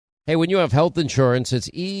Hey, when you have health insurance, it's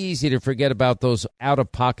easy to forget about those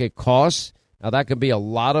out-of-pocket costs. Now, that can be a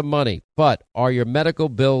lot of money, but are your medical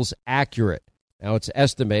bills accurate? Now, it's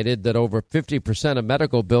estimated that over 50% of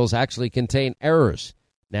medical bills actually contain errors.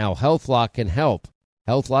 Now, HealthLock can help.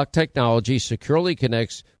 HealthLock technology securely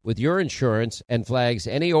connects with your insurance and flags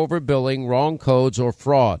any overbilling, wrong codes, or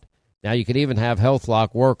fraud. Now, you can even have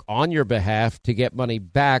HealthLock work on your behalf to get money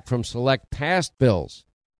back from select past bills.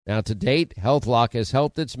 Now, to date, HealthLock has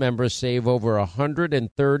helped its members save over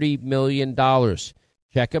 $130 million.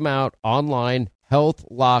 Check them out online,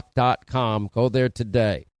 healthlock.com. Go there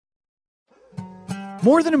today.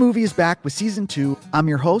 More Than a Movie is back with Season 2. I'm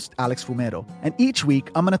your host, Alex Fumero, and each week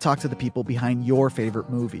I'm going to talk to the people behind your favorite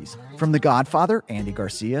movies. From The Godfather, Andy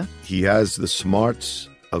Garcia. He has the smarts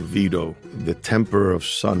of Vito, the temper of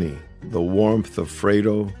Sonny, the warmth of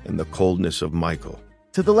Fredo, and the coldness of Michael.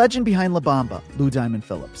 To the legend behind La Bamba, Lou Diamond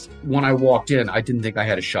Phillips. When I walked in, I didn't think I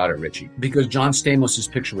had a shot at Richie because John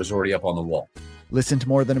Stamos' picture was already up on the wall. Listen to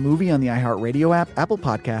More Than a Movie on the iHeartRadio app, Apple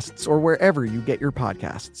Podcasts, or wherever you get your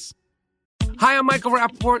podcasts. Hi, I'm Michael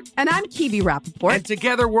Rappaport. And I'm Kibi Rappaport. And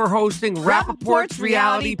together we're hosting Rappaport's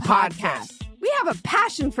Reality Podcast. We have a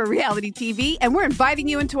passion for reality TV, and we're inviting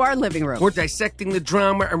you into our living room. We're dissecting the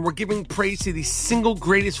drama, and we're giving praise to the single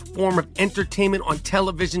greatest form of entertainment on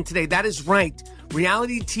television today. That is right.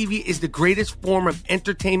 Reality TV is the greatest form of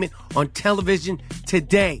entertainment on television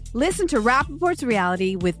today. Listen to Rappaport's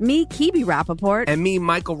Reality with me, Kibi Rappaport. And me,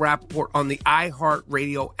 Michael Rappaport, on the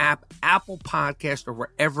iHeartRadio app, Apple Podcast, or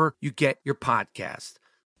wherever you get your podcast.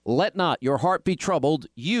 Let not your heart be troubled.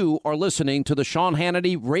 You are listening to the Sean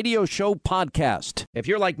Hannity Radio Show podcast. If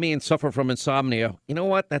you're like me and suffer from insomnia, you know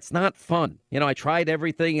what? That's not fun. I tried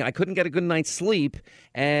everything. I couldn't get a good night's sleep.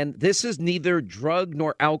 And this is neither drug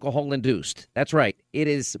nor alcohol induced. That's right. It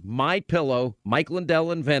is MyPillow. Mike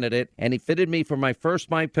Lindell invented it, and he fitted me for my first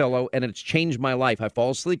MyPillow, and it's changed my life. I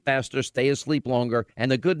fall asleep faster, stay asleep longer.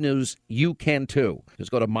 And the good news, you can too.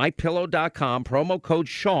 Just go to MyPillow.com, promo code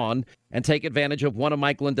Sean, and take advantage of one of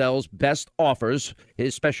Mike Lindell's best offers,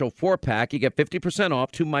 his special 4-pack. You get 50%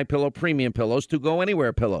 off 2 MyPillow premium pillows, 2 Go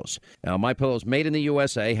Anywhere pillows. Now, MyPillow's made in the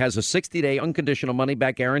USA, has a 60-day unconditional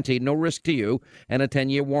money-back guarantee, no risk to you, and a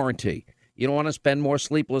 10-year warranty. You don't want to spend more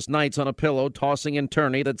sleepless nights on a pillow tossing and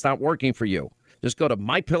turning that's not working for you. Just go to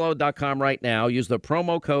MyPillow.com right now, use the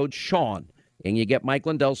promo code Sean, and you get Mike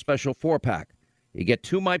Lindell's special 4-pack. You get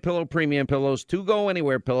 2 MyPillow premium pillows, 2 Go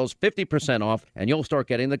Anywhere pillows, 50% off, and you'll start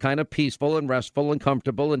getting the kind of peaceful and restful and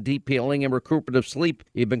comfortable and deep healing and recuperative sleep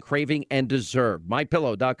you've been craving and deserve.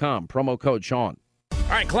 MyPillow.com, promo code Sean. All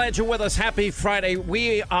right, glad you're with us. Happy Friday.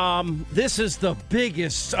 This is the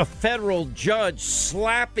biggest federal judge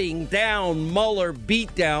slapping down Mueller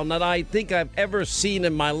beatdown that I think I've ever seen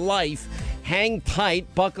in my life. Hang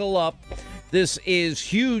tight, buckle up. This is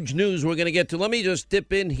huge news we're going to get to. Let me just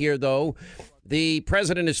dip in here, though. The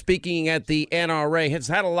president is speaking at the NRA. Has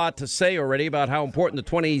had a lot to say already about how important the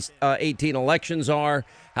 2018 elections are,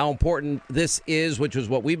 how important this is, which is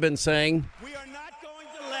what we've been saying. We are not going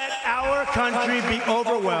to let our country be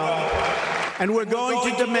overwhelmed, and we're going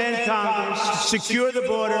to demand Congress secure the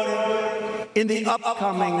border in the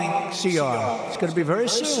upcoming CR. It's going to be very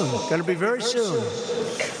soon. It's going to be very soon.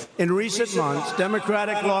 In recent months,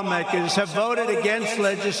 Democratic lawmakers have voted against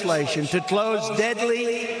legislation to close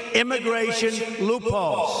deadly immigration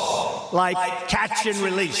loopholes, like catch and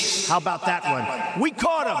release. How about that one? We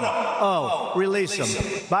caught them. Oh, release them.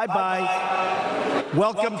 Bye-bye.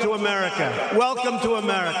 Welcome to America. Welcome to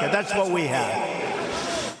America. That's what we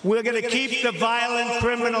have. We're going to keep the violent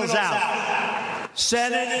criminals out.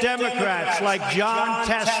 Senate Democrats like John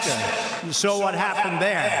Tester, you saw what happened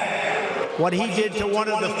there. What he did to one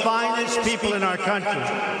of the finest people in our country.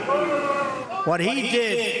 What he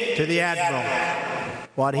did to the Admiral.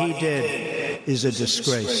 What he did is a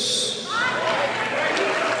disgrace.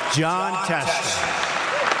 John Tester.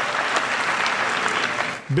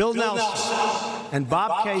 Bill Nelson and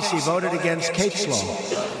Bob Casey voted against Kate's Law,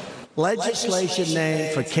 legislation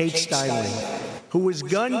named for Kate Steinle, who was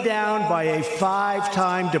gunned down by a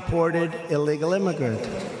 5-time deported illegal immigrant.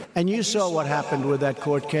 And you saw what happened with that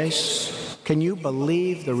court case. Can you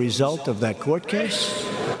believe the result of that court case?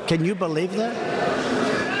 Can you believe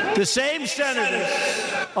that? The same senators,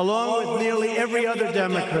 along with nearly every other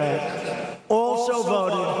Democrat, also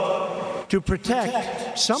voted to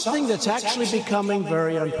protect something that's actually becoming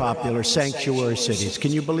very unpopular, sanctuary cities.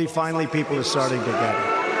 Can you believe finally people are starting to get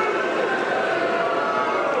it?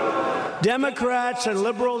 Democrats and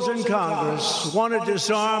liberals in Congress want to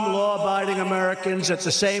disarm law-abiding Americans. At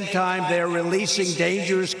the same time, they're releasing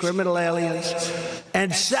dangerous criminal aliens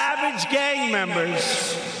and savage gang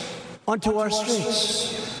members onto our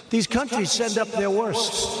streets. These countries send up their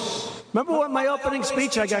worst. Remember when my opening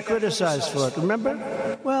speech, I got criticized for it,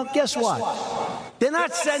 remember? Well, guess what? They're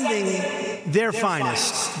not sending their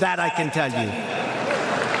finest, that I can tell you.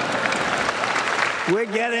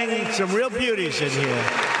 We're getting some real beauties in here.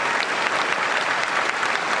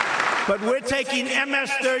 But we're taking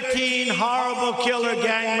MS-13 horrible killer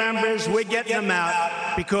gang members, we're getting them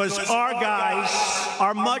out because our guys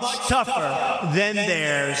are much tougher than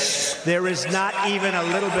theirs. There is not even a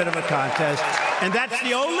little bit of a contest. And that's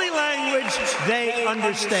the only language they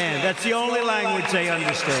understand. That's the only language they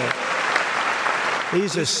understand.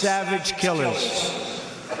 These are savage killers.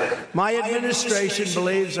 My administration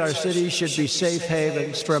believes our cities should be safe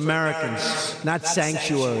havens for Americans, not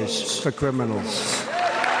sanctuaries for criminals.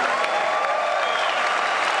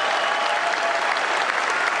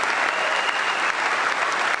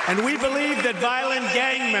 And we believe that violent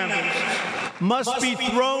gang members must be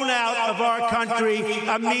thrown out of our country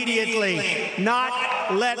immediately, not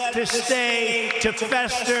let to stay, to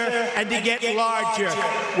fester, and to get larger.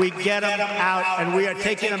 We get them out, and we are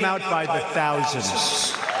taking them out by the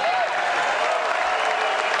thousands.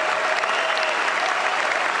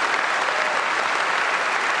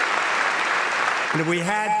 And if we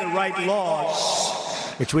had the right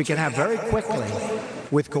laws, which we can have very quickly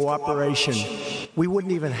with cooperation, we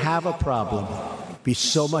wouldn't even have a problem. It'd be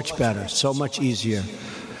so much better, so much easier.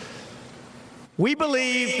 We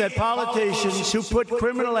believe that politicians who put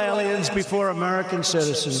criminal aliens before American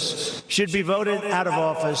citizens should be voted out of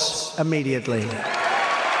office immediately.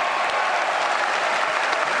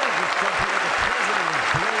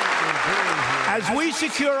 As we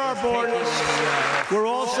secure our borders, we're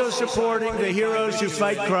also supporting the heroes who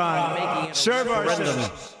fight crime, serve our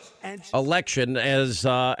citizens. Election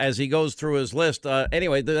as he goes through his list.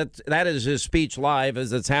 Anyway, that is his speech live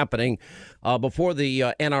as it's happening before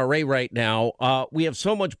the NRA right now. We have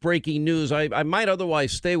so much breaking news. I might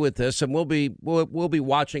otherwise stay with this, and we'll be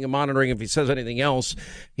watching and monitoring if he says anything else.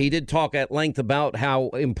 He did talk at length about how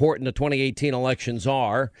important the 2018 elections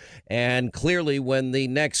are, and clearly when the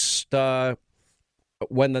next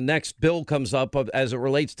bill comes up as it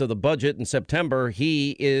relates to the budget in September,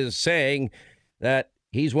 he is saying that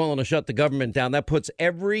he's willing to shut the government down. That puts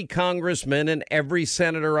every congressman and every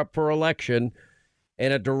senator up for election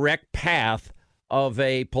in a direct path of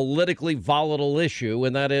a politically volatile issue,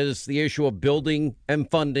 and that is the issue of building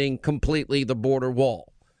and funding completely the border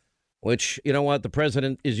wall, which, you know what, the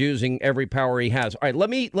president is using every power he has. All right, let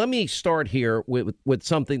me start here with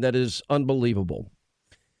something that is unbelievable.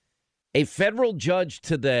 A federal judge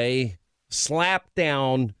today slapped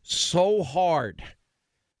down so hard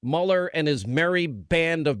Mueller and his merry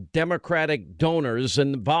band of Democratic donors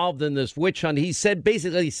involved in this witch hunt. He said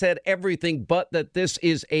everything but that this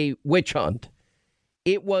is a witch hunt.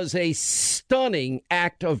 It was a stunning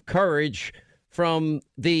act of courage from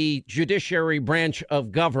the judiciary branch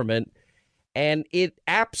of government, and it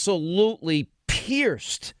absolutely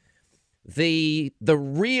pierced the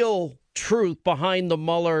real truth behind the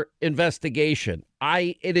Mueller investigation.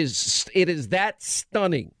 It is that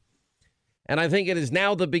stunning. And I think it is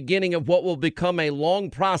now the beginning of what will become a long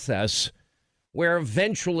process where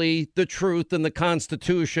eventually the truth and the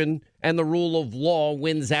Constitution and the rule of law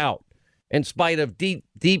wins out, in spite of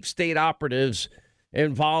deep state operatives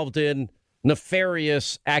involved in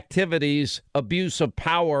nefarious activities, abuse of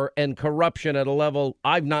power, and corruption at a level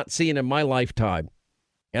I've not seen in my lifetime,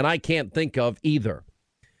 and I can't think of either.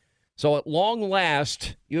 So at long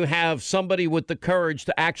last, you have somebody with the courage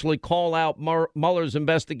to actually call out Mueller's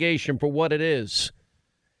investigation for what it is.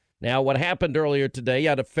 Now, what happened earlier today, you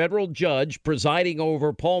had a federal judge presiding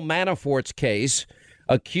over Paul Manafort's case,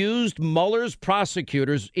 accused Mueller's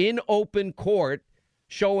prosecutors in open court,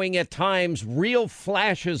 showing at times real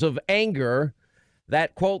flashes of anger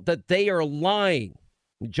that, quote, that they are lying.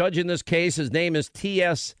 The judge in this case, his name is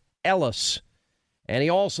T.S. Ellis. And he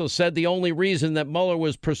also said the only reason that Mueller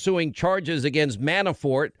was pursuing charges against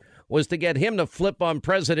Manafort was to get him to flip on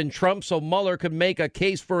President Trump so Mueller could make a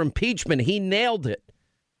case for impeachment. He nailed it.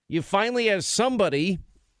 You finally have somebody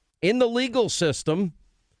in the legal system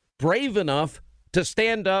brave enough to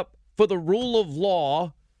stand up for the rule of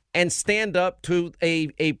law and stand up to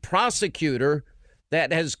a prosecutor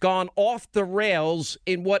that has gone off the rails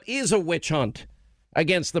in what is a witch hunt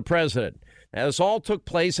against the president. Now, this all took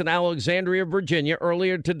place in Alexandria, Virginia,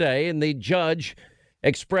 earlier today, and the judge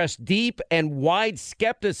expressed deep and wide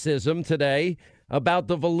skepticism today about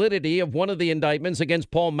the validity of one of the indictments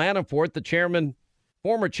against Paul Manafort, the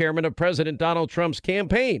former chairman of President Donald Trump's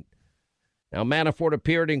campaign. Now, Manafort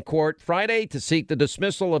appeared in court Friday to seek the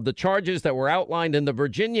dismissal of the charges that were outlined in the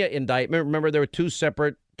Virginia indictment. Remember, there were two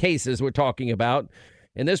separate cases we're talking about.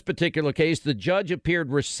 In this particular case, the judge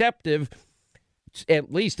appeared receptive,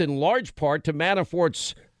 at least in large part, to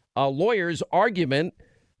Manafort's lawyer's argument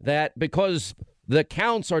that because the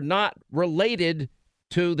counts are not related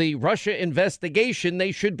to the Russia investigation,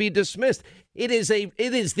 they should be dismissed. It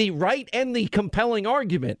is the right and the compelling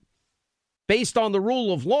argument based on the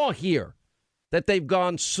rule of law here that they've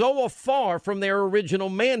gone so far from their original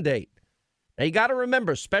mandate. Now, you got to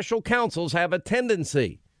remember, special counsels have a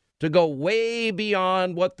tendency to go way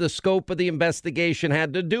beyond what the scope of the investigation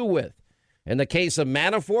had to do with. In the case of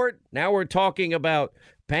Manafort, now we're talking about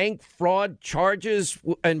bank fraud charges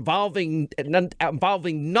involving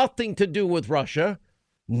nothing to do with Russia,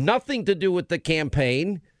 nothing to do with the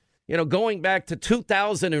campaign, going back to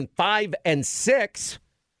 2005 and 6.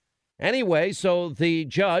 Anyway, so the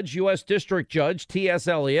judge, U.S. District Judge T.S.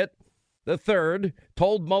 Elliott III,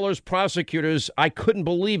 told Mueller's prosecutors, I couldn't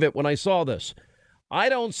believe it when I saw this. I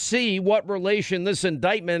don't see what relation this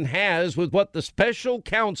indictment has with what the special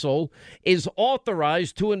counsel is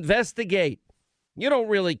authorized to investigate. You don't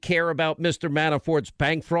really care about Mr. Manafort's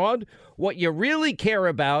bank fraud. What you really care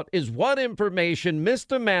about is what information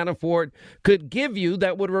Mr. Manafort could give you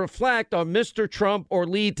that would reflect on Mr. Trump or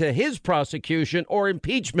lead to his prosecution or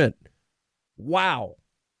impeachment. Wow.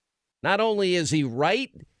 Not only is he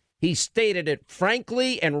right, he stated it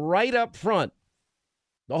frankly and right up front.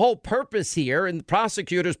 The whole purpose here, and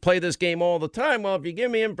prosecutors play this game all the time, well, if you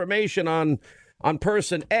give me information on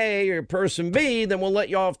person A or person B, then we'll let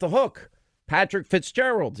you off the hook. Patrick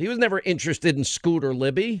Fitzgerald, he was never interested in Scooter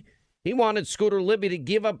Libby. He wanted Scooter Libby to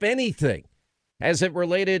give up anything as it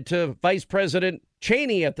related to Vice President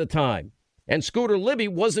Cheney at the time. And Scooter Libby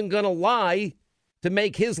wasn't going to lie to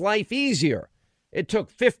make his life easier. It took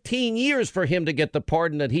 15 years for him to get the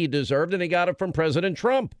pardon that he deserved, and he got it from President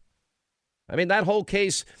Trump. I mean, that whole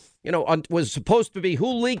case, was supposed to be who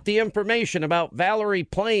leaked the information about Valerie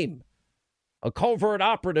Plame, a covert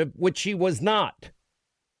operative, which she was not.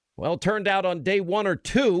 Well, it turned out on day 1 or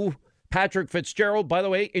 2, Patrick Fitzgerald, by the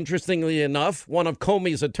way, interestingly enough, one of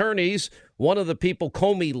Comey's attorneys, one of the people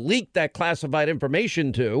Comey leaked that classified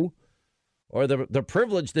information to, or the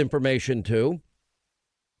privileged information to,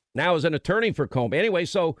 now is an attorney for Comey. Anyway,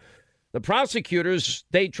 so the prosecutors,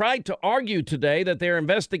 they tried to argue today that their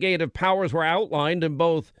investigative powers were outlined in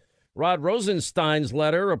both Rod Rosenstein's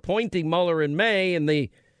letter appointing Mueller in May and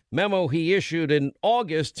the memo he issued in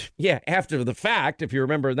August. Yeah, after the fact, if you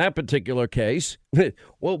remember in that particular case.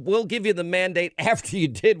 We'll give you the mandate after you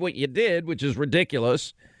did what you did, which is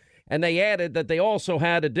ridiculous. And they added that they also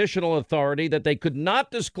had additional authority that they could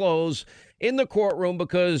not disclose in the courtroom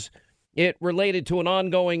because it related to an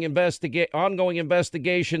ongoing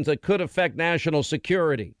investigations that could affect national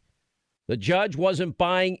security. The judge wasn't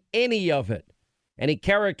buying any of it, and he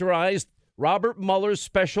characterized Robert Mueller's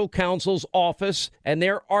special counsel's office and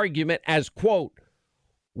their argument as, quote,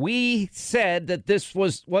 we said that this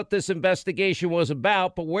was what this investigation was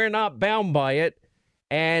about, but we're not bound by it,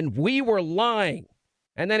 and we were lying.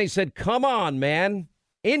 And then he said, come on, man.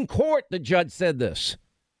 In court, the judge said this.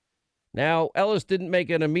 Now, Ellis didn't make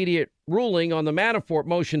an immediate ruling on the Manafort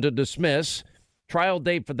motion to dismiss. Trial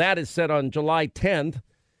date for that is set on July 10th.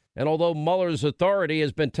 And although Mueller's authority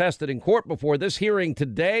has been tested in court before, this hearing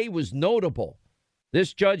today was notable.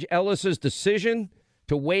 This Judge Ellis's decision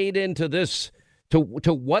to wade into this, to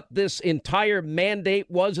what this entire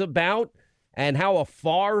mandate was about and how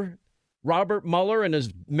afar Robert Mueller and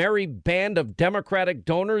his merry band of Democratic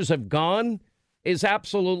donors have gone is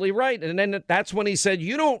absolutely right. And then that's when he said,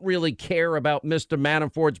 you don't really care about Mr.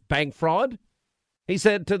 Manafort's bank fraud. He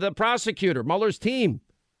said to the prosecutor, Mueller's team,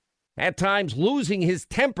 at times losing his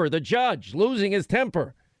temper, the judge losing his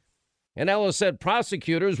temper. And Ellis said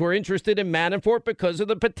prosecutors were interested in Manafort because of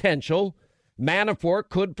the potential Manafort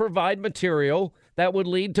could provide material that would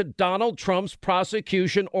lead to Donald Trump's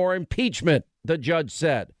prosecution or impeachment, the judge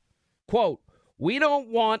said. Quote, we don't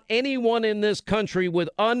want anyone in this country with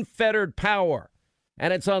unfettered power.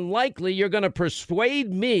 And it's unlikely you're going to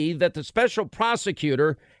persuade me that the special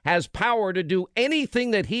prosecutor has power to do anything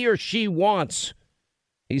that he or she wants.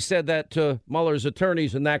 He said that to Mueller's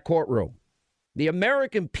attorneys in that courtroom. The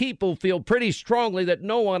American people feel pretty strongly that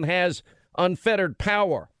no one has unfettered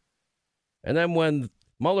power. And then when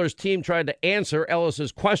Mueller's team tried to answer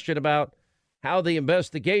Ellis's question about how the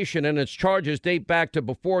investigation and its charges date back to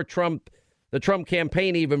before the Trump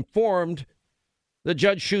campaign even formed, the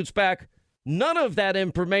judge shoots back, none of that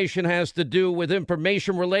information has to do with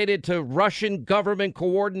information related to Russian government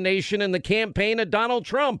coordination in the campaign of Donald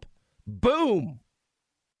Trump. Boom.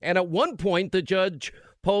 And at one point, the judge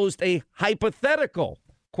posed a hypothetical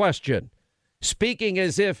question, speaking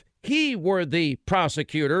as if he were the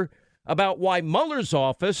prosecutor about why Mueller's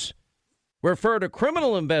office referred a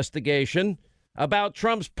criminal investigation about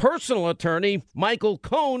Trump's personal attorney, Michael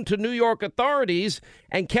Cohen, to New York authorities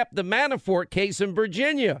and kept the Manafort case in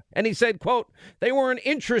Virginia. And he said, quote, they weren't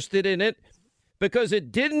interested in it because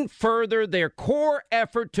it didn't further their core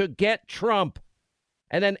effort to get Trump.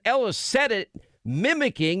 And then Ellis said it,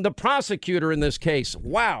 mimicking the prosecutor in this case.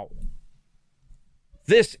 Wow.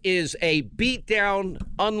 This is a beatdown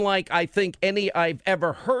unlike I think any I've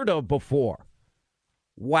ever heard of before.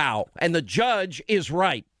 Wow. And the judge is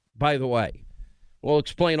right, by the way. We'll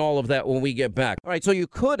explain all of that when we get back. All right, so you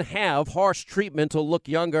could have harsh treatment to look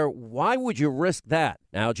younger. Why would you risk that?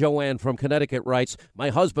 Now, Joanne from Connecticut writes, my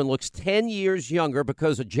husband looks 10 years younger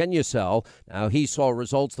because of Genucel. Now, he saw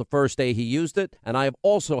results the first day he used it, and I have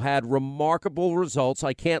also had remarkable results.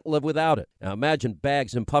 I can't live without it. Now, imagine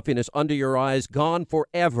bags and puffiness under your eyes gone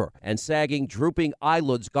forever, and sagging, drooping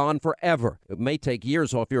eyelids gone forever. It may take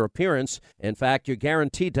years off your appearance. In fact, you're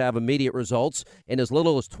guaranteed to have immediate results in as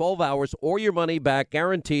little as 12 hours or your money back,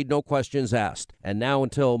 guaranteed, no questions asked. And now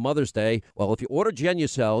until Mother's Day, well, if you order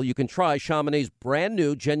Genucel, you can try Chamonix's brand new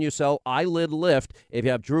Genucel Eyelid Lift if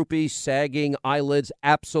you have droopy, sagging eyelids,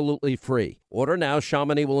 absolutely free. Order now.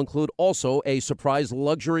 Chamonix will include also a surprise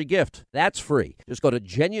luxury gift. That's free. Just go to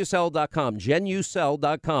Genucel.com,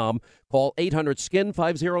 Genucel.com. Call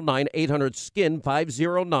 800-SKIN-509,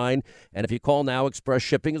 800-SKIN-509. And if you call now, express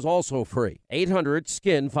shipping is also free.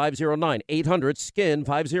 800-SKIN-509,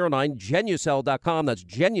 800-SKIN-509, Genucel.com. That's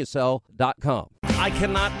Genucel.com. I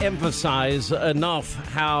cannot emphasize enough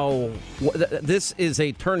how this is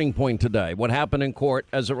a turning point today. What happened in court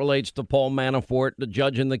as it relates to Paul Manafort, the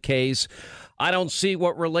judge in the case. I don't see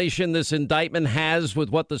what relation this indictment has with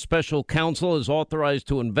what the special counsel is authorized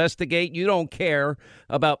to investigate. You don't care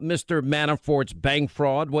about Mr. Manafort's bank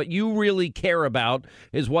fraud. What you really care about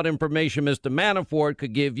is what information Mr. Manafort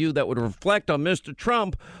could give you that would reflect on Mr.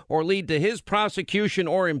 Trump or lead to his prosecution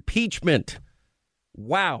or impeachment.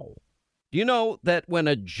 Wow. Do you know that when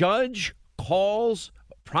a judge calls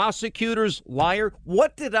prosecutors liar,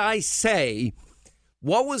 what did I say?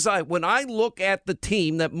 What was I, when I look at the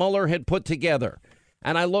team that Mueller had put together,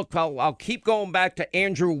 and I look, I'll keep going back to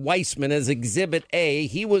Andrew Weissman as Exhibit A.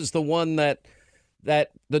 He was the one that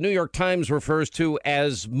the New York Times refers to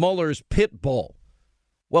as Mueller's pit bull.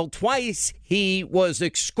 Well, twice he was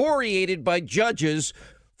excoriated by judges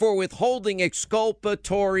for withholding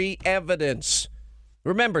exculpatory evidence.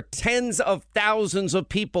 Remember, tens of thousands of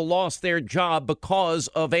people lost their job because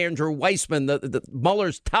of Andrew Weissman, the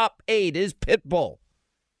Mueller's top aide, his pit bull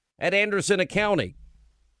at Anderson County.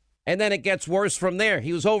 And then it gets worse from there.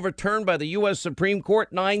 He was overturned by the U.S. Supreme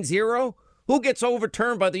Court 9-0. Who gets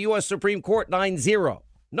overturned by the U.S. Supreme Court 9-0?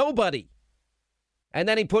 Nobody. And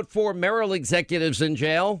then he put 4 Merrill executives in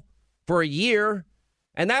jail for a year,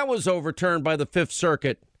 and that was overturned by the Fifth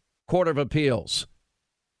Circuit Court of Appeals.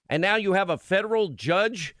 And now you have a federal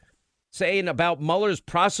judge saying about Mueller's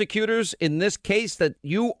prosecutors in this case that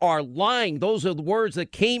you are lying. Those are the words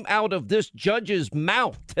that came out of this judge's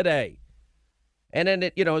mouth today. And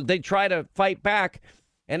then, they try to fight back,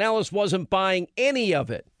 and Ellis wasn't buying any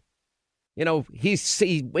of it.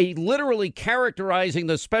 He literally characterizing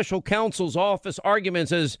the special counsel's office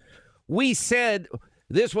arguments as, we said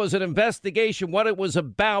this was an investigation, what it was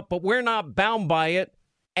about, but we're not bound by it,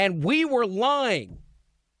 and we were lying.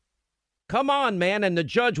 Come on, man. And the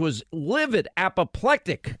judge was livid,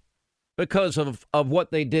 apoplectic because of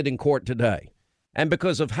what they did in court today and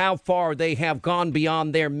because of how far they have gone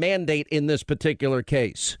beyond their mandate in this particular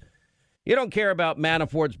case. You don't care about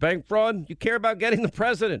Manafort's bank fraud. You care about getting the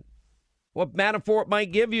president, what Manafort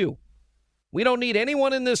might give you. We don't need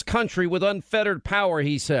anyone in this country with unfettered power,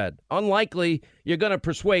 he said. Unlikely you're going to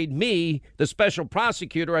persuade me, the special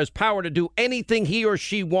prosecutor, has power to do anything he or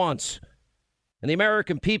she wants. And the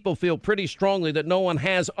American people feel pretty strongly that no one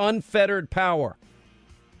has unfettered power.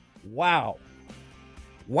 Wow.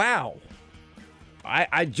 Wow.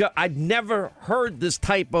 I'd never heard this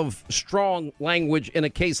type of strong language in a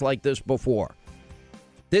case like this before.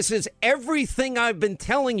 This is everything I've been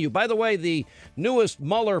telling you. By the way, the newest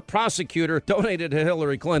Mueller prosecutor donated to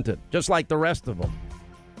Hillary Clinton, just like the rest of them.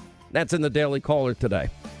 That's in the Daily Caller today.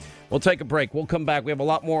 We'll take a break. We'll come back. We have a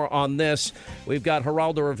lot more on this. We've got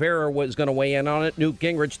Geraldo Rivera was going to weigh in on it, Newt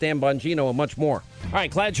Gingrich, Dan Bongino, and much more. All right,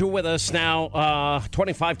 glad you're with us now.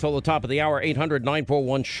 25 till the top of the hour,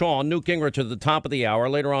 800-941-SEAN. Newt Gingrich at the top of the hour.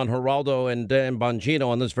 Later on, Geraldo and Dan Bongino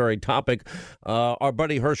on this very topic. Our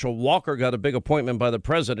buddy Herschel Walker got a big appointment by the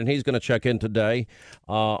president. He's going to check in today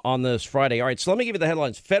on this Friday. All right, so let me give you the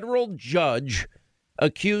headlines. Federal judge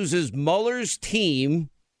accuses Mueller's team,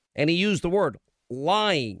 and he used the word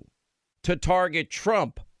lying, to target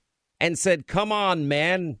Trump and said, come on,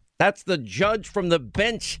 man. That's the judge from the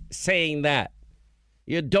bench saying that.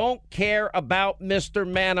 You don't care about Mr.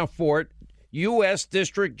 Manafort. U.S.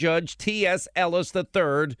 District Judge T.S. Ellis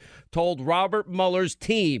III told Robert Mueller's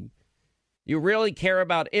team, you really care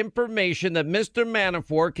about information that Mr.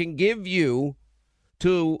 Manafort can give you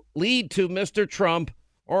to lead to Mr. Trump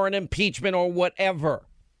or an impeachment or whatever.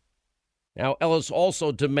 Now, Ellis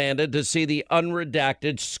also demanded to see the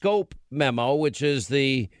unredacted scope memo, which is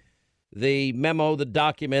the memo, the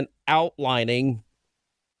document outlining.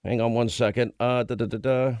 Hang on one second. Blah,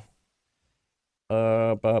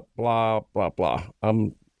 blah, blah.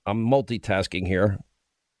 I'm multitasking here.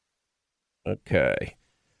 Okay.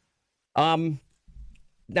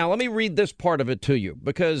 Now let me read this part of it to you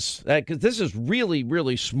because this is really,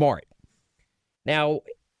 really smart. Now,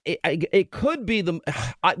 it could be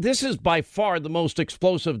this is by far the most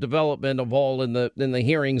explosive development of all in the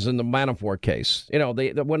hearings in the Manafort case. You know,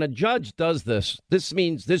 when a judge does this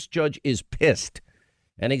means this judge is pissed,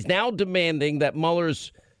 and he's now demanding that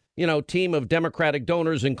Mueller's, team of Democratic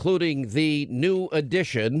donors, including the new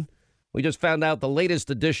addition. We just found out the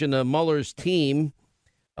latest addition of Mueller's team,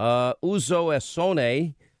 Uzo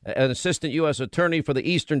Esone, an assistant U.S. attorney for the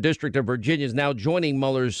Eastern District of Virginia, is now joining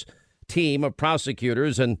Mueller's team of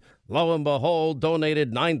prosecutors, and lo and behold,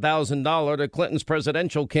 donated $9,000 to Clinton's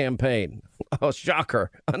presidential campaign. Oh,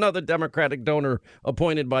 shocker. Another Democratic donor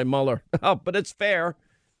appointed by Mueller. Oh, but it's fair.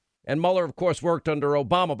 And Mueller, of course, worked under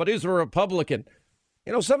Obama, but he's a Republican.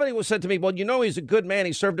 Somebody was said to me, well, he's a good man.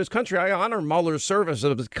 He served his country. I honor Mueller's service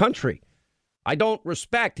of his country. I don't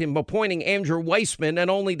respect him appointing Andrew Weissman and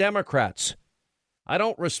only Democrats. I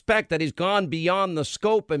don't respect that he's gone beyond the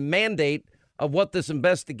scope and mandate of what this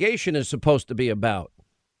investigation is supposed to be about.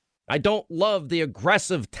 I don't love the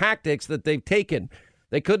aggressive tactics that they've taken.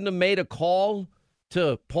 They couldn't have made a call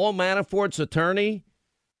to Paul Manafort's attorney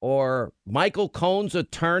or Michael Cohen's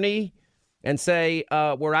attorney and say,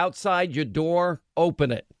 we're outside your door,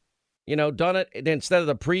 open it. Done it instead of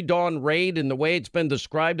the pre-dawn raid in the way it's been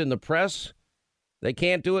described in the press. They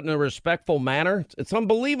can't do it in a respectful manner. It's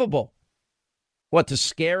unbelievable. What, to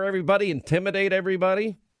scare everybody, intimidate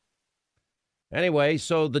everybody? Anyway,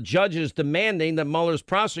 so the judge is demanding that Mueller's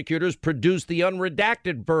prosecutors produce the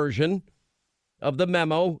unredacted version of the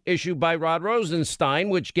memo issued by Rod Rosenstein,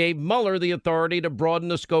 which gave Mueller the authority to broaden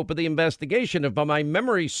the scope of the investigation. If my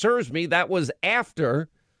memory serves me, that was after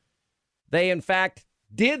they, in fact,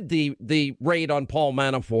 did the raid on Paul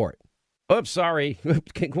Manafort. Oops, sorry.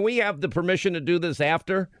 Can we have the permission to do this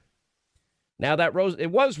after? Now,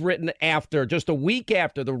 it was written after, just a week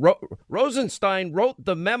after. Rosenstein wrote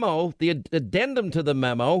the memo, the addendum to the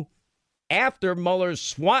memo, after Mueller's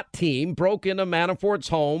SWAT team broke into Manafort's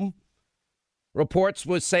home, reports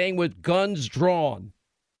was saying with guns drawn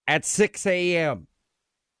at 6 a.m.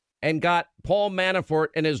 and got Paul Manafort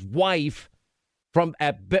and his wife from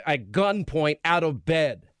at gunpoint out of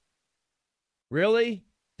bed. Really?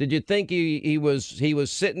 Did you think he was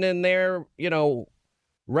sitting in there,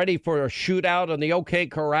 ready for a shootout on the OK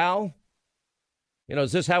Corral?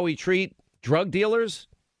 Is this how we treat drug dealers?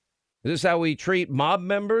 Is this how we treat mob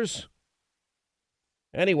members?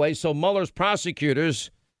 Anyway, so Mueller's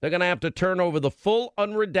prosecutors, they're going to have to turn over the full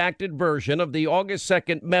unredacted version of the August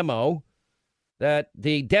 2nd memo that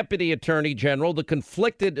the deputy attorney general, the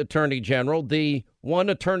conflicted attorney general, the one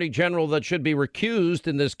attorney general that should be recused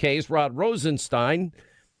in this case, Rod Rosenstein,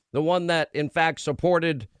 the one that, in fact,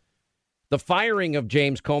 supported the firing of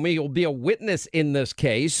James Comey, will be a witness in this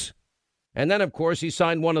case. And then, of course, he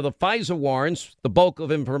signed one of the FISA warrants. The bulk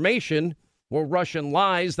of information were Russian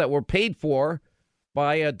lies that were paid for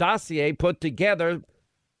by a dossier put together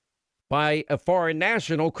by a foreign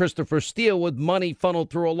national, Christopher Steele, with money funneled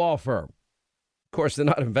through a law firm. Of course, they're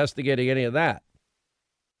not investigating any of that.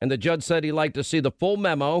 And the judge said he'd like to see the full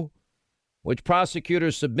memo, which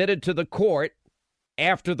prosecutors submitted to the court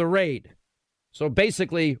after the raid. So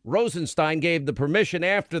basically, Rosenstein gave the permission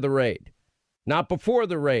after the raid, not before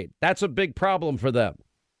the raid. That's a big problem for them.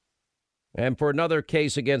 And for another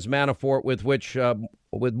case against Manafort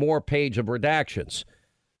with more page of redactions.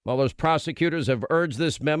 Mueller's prosecutors have urged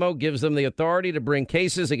this memo gives them the authority to bring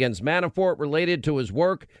cases against Manafort related to his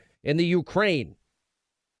work in the Ukraine.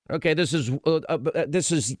 Okay, this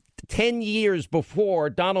is 10 years before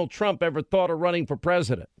Donald Trump ever thought of running for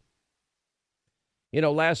president. There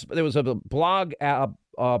was a blog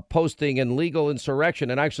posting in Legal Insurrection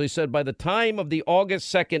and actually said by the time of the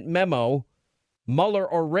August 2nd memo,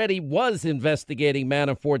 Mueller already was investigating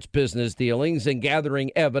Manafort's business dealings and gathering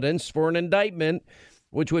evidence for an indictment,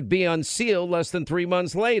 which would be unsealed less than 3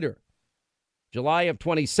 months later. July of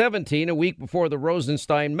 2017, a week before the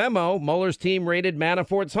Rosenstein memo, Mueller's team raided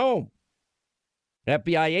Manafort's home.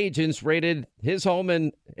 FBI agents raided his home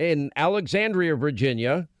in Alexandria,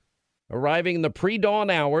 Virginia, arriving in the pre-dawn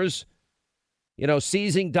hours,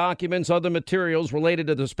 seizing documents, other materials related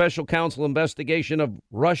to the special counsel investigation of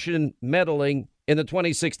Russian meddling in the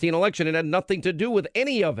 2016 election. It had nothing to do with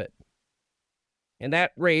any of it. And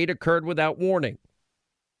that raid occurred without warning,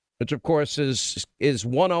 which, of course, is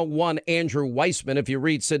 101 Andrew Weissman, if you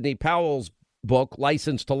read Sidney Powell's book,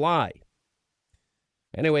 License to Lie.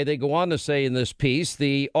 Anyway, they go on to say in this piece,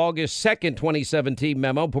 the August 2nd, 2017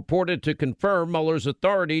 memo purported to confirm Mueller's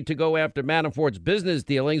authority to go after Manafort's business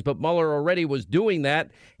dealings, but Mueller already was doing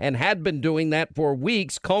that and had been doing that for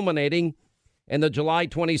weeks, culminating in the July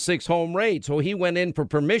 26 home raid. So he went in for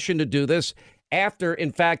permission to do this after,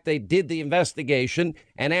 in fact, they did the investigation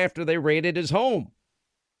and after they raided his home.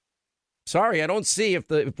 Sorry, I don't see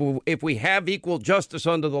if we have equal justice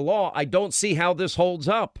under the law, I don't see how this holds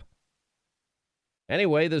up.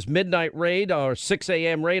 Anyway, this midnight raid or 6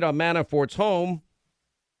 a.m. raid on Manafort's home,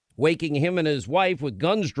 waking him and his wife with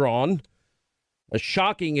guns drawn, a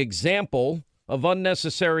shocking example of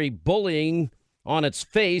unnecessary bullying on its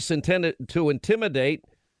face intended to intimidate,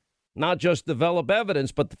 not just develop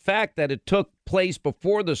evidence, but the fact that it took place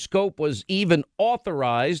before the scope was even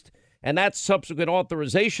authorized, and that subsequent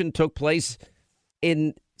authorization took place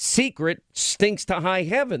in secret stinks to high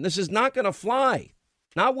heaven. This is not going to fly.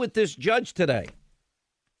 Not with this judge today.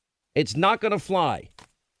 It's not going to fly.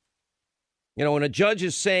 When a judge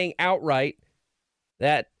is saying outright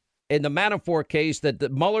that in the Manafort case that the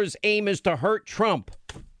Mueller's aim is to hurt Trump,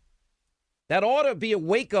 that ought to be a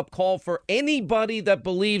wake-up call for anybody that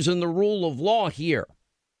believes in the rule of law here.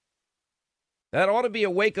 That ought to be a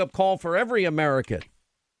wake-up call for every American.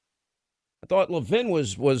 I thought Levin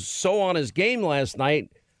was so on his game last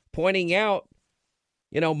night, pointing out,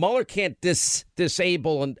 Mueller can't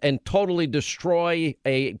disable and totally destroy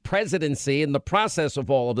a presidency in the process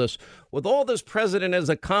of all of this. With all this president has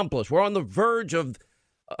accomplished, we're on the verge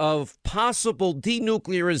of possible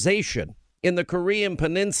denuclearization in the Korean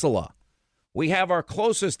Peninsula. We have our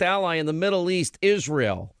closest ally in the Middle East,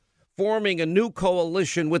 Israel, forming a new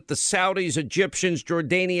coalition with the Saudis, Egyptians,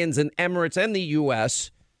 Jordanians, and Emirates and the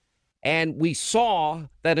U.S., and we saw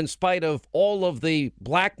that in spite of all of the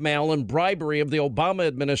blackmail and bribery of the Obama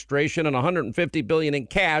administration and $150 billion in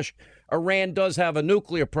cash, Iran does have a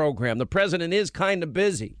nuclear program. The president is kind of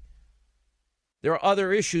busy. There are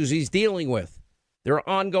other issues he's dealing with. There are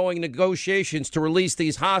ongoing negotiations to release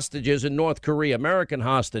these hostages in North Korea, American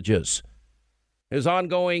hostages. There's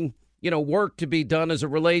ongoing, work to be done as it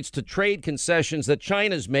relates to trade concessions that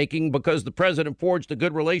China's making because the president forged a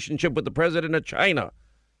good relationship with the president of China.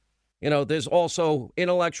 There's also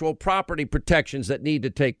intellectual property protections that need to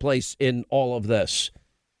take place in all of this.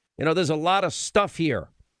 There's a lot of stuff here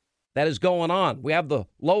that is going on. We have the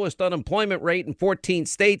lowest unemployment rate in 14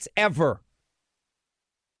 states ever.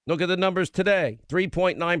 Look at the numbers today.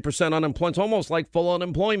 3.9% unemployment. It's almost like full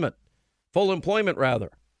employment, rather.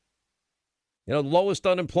 The lowest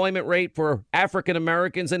unemployment rate for African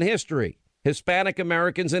Americans in history, Hispanic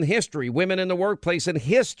Americans in history, women in the workplace in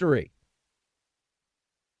history.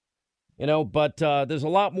 But there's a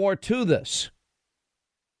lot more to this.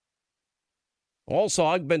 Also,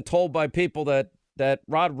 I've been told by people that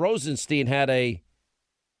Rod Rosenstein had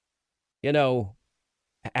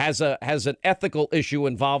has an ethical issue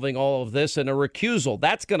involving all of this and a recusal.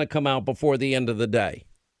 That's going to come out before the end of the day.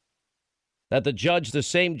 That the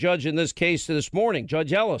same judge in this case this morning,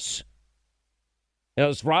 Judge Ellis,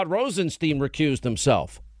 Rod Rosenstein recused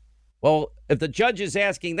himself. Well, if the judge is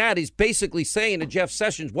asking that, he's basically saying to Jeff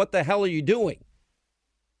Sessions, what the hell are you doing?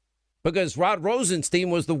 Because Rod Rosenstein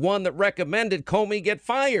was the one that recommended Comey get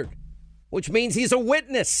fired, which means he's a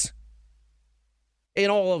witness in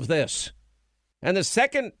all of this. And the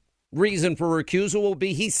second reason for recusal will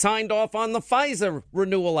be he signed off on the FISA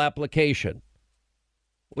renewal application,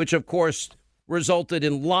 which, of course, resulted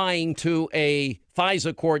in lying to a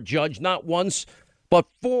FISA court judge not once, but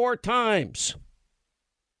 4 times.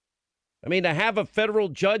 I mean, to have a federal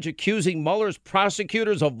judge accusing Mueller's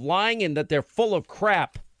prosecutors of lying and that they're full of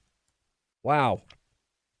crap. Wow.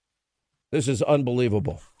 This is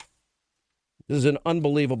unbelievable. This is an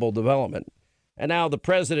unbelievable development. And now the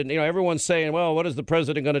president, everyone's saying, well, what is the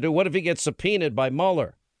president going to do? What if he gets subpoenaed by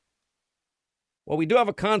Mueller? Well, we do have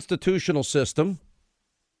a constitutional system,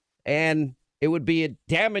 and it would be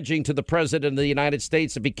damaging to the president of the United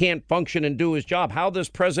States if he can't function and do his job. How this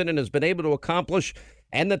president has been able to accomplish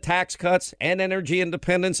and the tax cuts and energy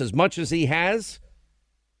independence as much as he has,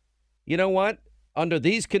 you know what? Under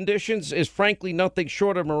these conditions is frankly nothing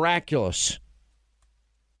short of miraculous.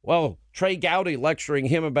 Well, Trey Gowdy lecturing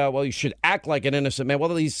him about, well, you should act like an innocent man.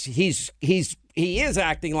 Well, he is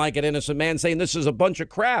acting like an innocent man, saying this is a bunch of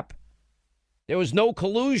crap. There was no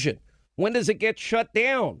collusion. When does it get shut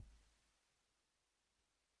down?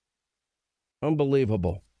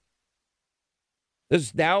 Unbelievable.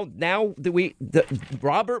 This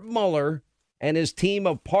Robert Mueller and his team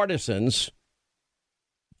of partisans,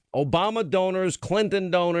 Obama donors, Clinton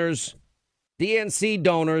donors, DNC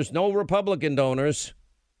donors, no Republican donors.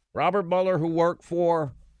 Robert Mueller, who worked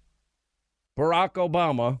for Barack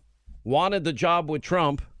Obama, wanted the job with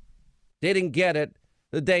Trump, didn't get it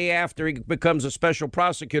the day after he becomes a special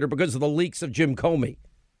prosecutor because of the leaks of Jim Comey.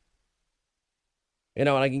 And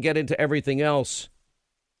I can get into everything else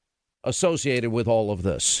associated with all of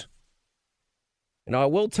this. I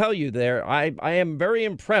will tell you I am very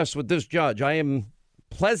impressed with this judge. I am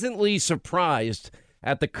pleasantly surprised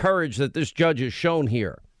at the courage that this judge has shown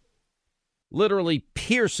here. Literally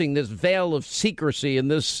piercing this veil of secrecy in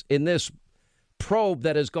this probe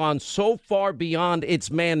that has gone so far beyond its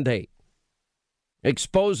mandate,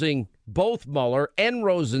 exposing both Mueller and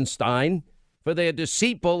Rosenstein for their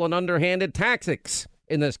deceitful and underhanded tactics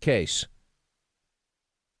in this case.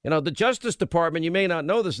 The Justice Department, you may not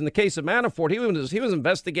know this, in the case of Manafort, he was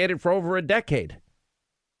investigated for over a decade.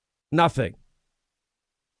 Nothing.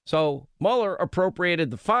 So Mueller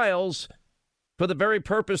appropriated the files for the very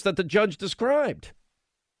purpose that the judge described.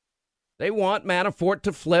 They want Manafort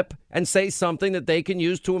to flip and say something that they can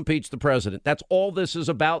use to impeach the president. That's all this is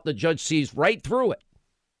about. The judge sees right through it.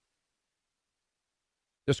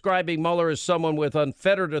 Describing Mueller as someone with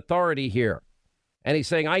unfettered authority here. And he's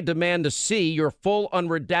saying, I demand to see your full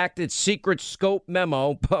unredacted secret scope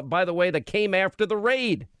memo, by the way, that came after the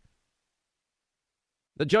raid.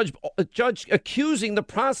 The judge accusing the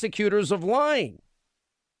prosecutors of lying.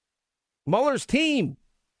 Mueller's team.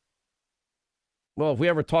 Well, if we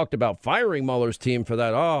ever talked about firing Mueller's team for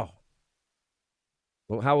that, well,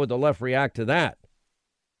 how would the left react to that?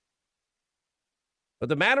 But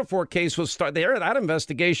the Manafort case was started there. That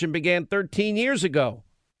investigation began 13 years ago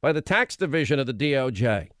by the tax division of the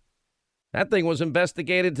DOJ. That thing was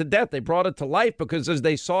investigated to death. They brought it to life because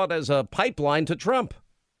they saw it as a pipeline to Trump.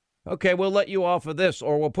 Okay, we'll let you off of this,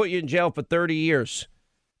 or we'll put you in jail for 30 years.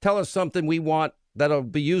 Tell us something we want that'll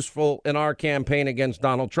be useful in our campaign against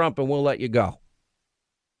Donald Trump, and we'll let you go.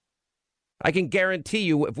 I can guarantee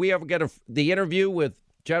you, if we ever get the interview with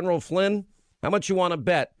General Flynn, how much you want to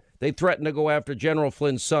bet they threaten to go after General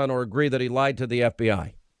Flynn's son or agree that he lied to the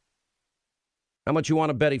FBI? How much you want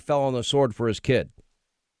to bet he fell on the sword for his kid?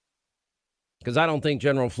 Because I don't think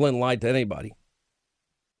General Flynn lied to anybody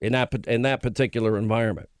in that particular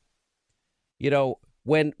environment.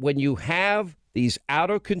 When you have these out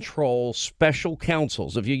of control special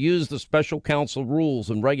counsels, if you use the special counsel rules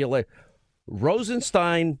and regulate,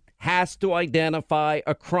 Rosenstein has to identify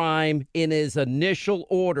a crime in his initial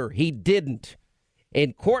order. He didn't.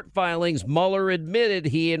 In court filings, Mueller admitted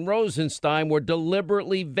he and Rosenstein were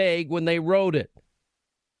deliberately vague when they wrote it.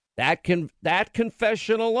 That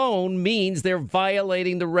confession alone means they're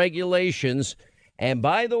violating the regulations. And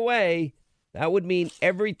by the way, that would mean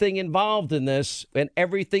everything involved in this and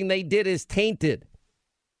everything they did is tainted.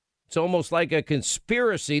 It's almost like a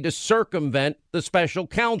conspiracy to circumvent the special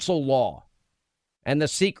counsel law and the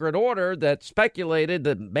secret order that speculated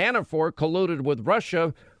that Manafort colluded with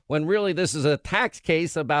Russia when really this is a tax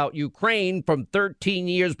case about Ukraine from 13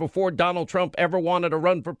 years before Donald Trump ever wanted to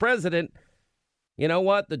run for president. You know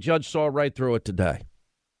what? The judge saw right through it today.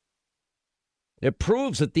 It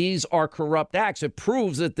proves that these are corrupt acts. It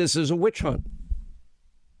proves that this is a witch hunt.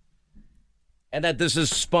 And that this is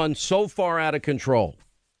spun so far out of control.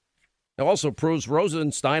 It also proves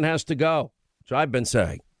Rosenstein has to go, which I've been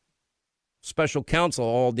saying. Special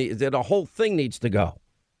counsel, the whole thing needs to go.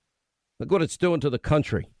 Look what it's doing to the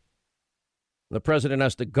country. The president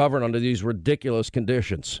has to govern under these ridiculous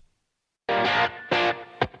conditions.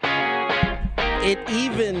 It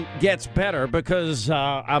even gets better because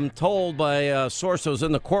I'm told by sources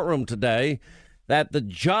in the courtroom today that the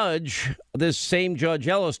judge, this same Judge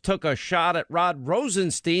Ellis, took a shot at Rod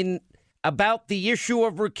Rosenstein about the issue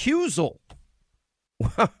of recusal.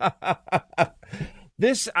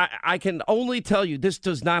 This, I can only tell you, this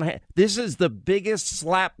does not this is the biggest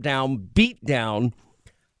slapdown, beatdown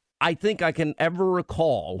I think I can ever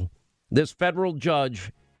recall. This federal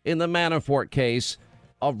judge in the Manafort case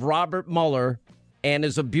of Robert Mueller and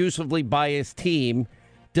his abusively biased team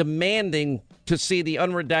demanding to see the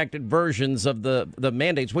unredacted versions of the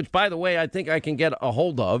mandates, which, by the way, I think I can get a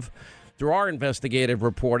hold of through our investigative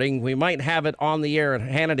reporting. We might have it on the air at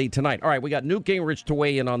Hannity tonight. All right, we got Newt Gingrich to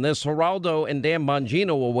weigh in on this. Geraldo and Dan Bongino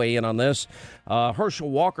will weigh in on this.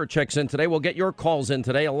 Herschel Walker checks in today. We'll get your calls in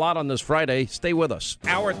today. A lot on this Friday. Stay with us.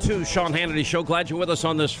 Hour 2, Sean Hannity Show. Glad you're with us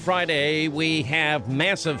on this Friday. We have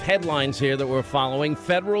massive headlines here that we're following.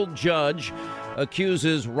 Federal judge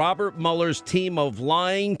accuses Robert Mueller's team of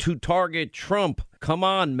lying to target Trump. Come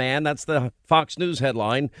on, man. That's the Fox News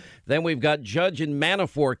headline. Then we've got judge in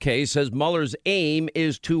Manafort case says Mueller's aim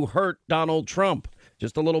is to hurt Donald Trump.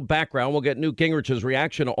 Just a little background. We'll get Newt Gingrich's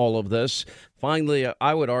reaction to all of this. Finally,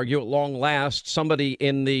 I would argue at long last, somebody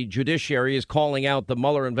in the judiciary is calling out the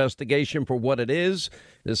Mueller investigation for what it is,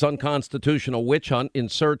 this unconstitutional witch hunt in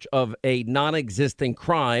search of a non-existent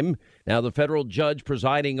crime. Now, the federal judge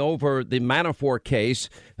presiding over the Manafort case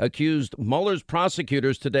accused Mueller's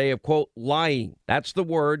prosecutors today of, quote, lying. That's the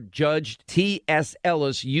word Judge T.S.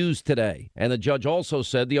 Ellis used today. And the judge also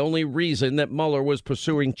said the only reason that Mueller was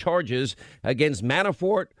pursuing charges against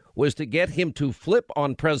Manafort was to get him to flip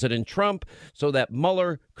on President Trump so that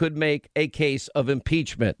Mueller could make a case of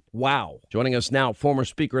impeachment. Wow. Joining us now, former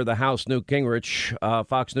Speaker of the House, Newt Gingrich,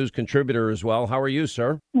 Fox News contributor as well. How are you,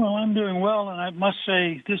 sir? Well, I'm doing well, and I must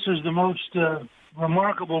say this is the most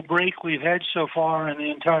remarkable break we've had so far in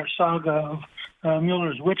the entire saga of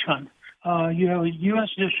Mueller's witch hunt. You have a U.S.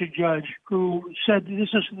 district judge who said this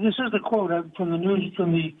is the quote from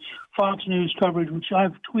the Fox News coverage, which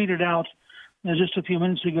I've tweeted out just a few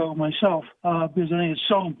minutes ago myself, because I think it's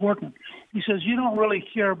so important. He says, you don't really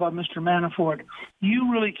care about Mr. Manafort.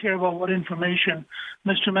 You really care about what information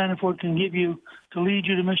Mr. Manafort can give you to lead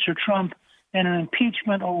you to Mr. Trump and an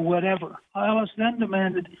impeachment or whatever. Ellis then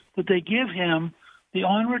demanded that they give him the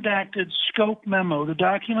unredacted scope memo, the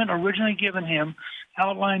document originally given him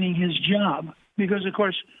outlining his job. Because, of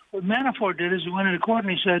course, what Manafort did is he went into court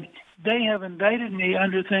and he said, they have indicted me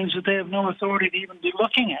under things that they have no authority to even be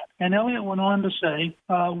looking at. And Elliott went on to say,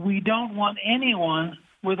 we don't want anyone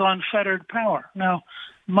with unfettered power. Now,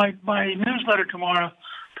 my newsletter tomorrow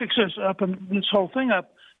picks us up and this whole thing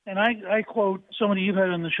up, and I quote somebody you've had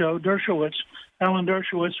on the show, Alan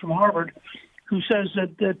Dershowitz from Harvard, who says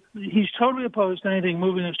that he's totally opposed to anything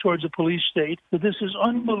moving us towards a police state, that this is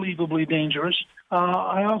unbelievably dangerous.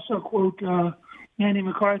 I also quote Andy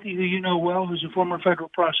McCarthy, who you know well, who's a former federal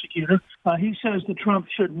prosecutor. He says that Trump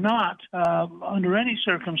should not, under any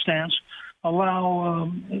circumstance,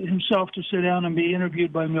 allow himself to sit down and be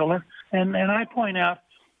interviewed by Mueller. And I point out,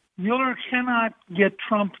 Mueller cannot get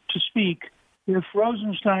Trump to speak if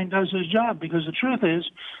Rosenstein does his job, because the truth is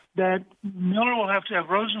that Mueller will have to have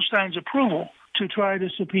Rosenstein's approval to try to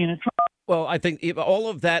subpoena Trump. Well, I think all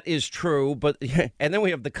of that is true, but and then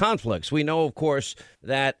we have the conflicts. We know, of course,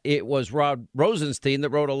 that it was Rod Rosenstein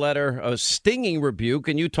that wrote a letter, a stinging rebuke,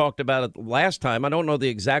 and you talked about it last time. I don't know the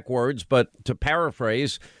exact words, but to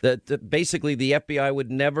paraphrase, that basically the FBI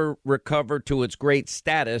would never recover to its great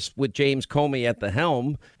status with James Comey at the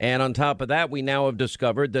helm. And on top of that, we now have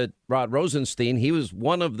discovered that Rod Rosenstein, he was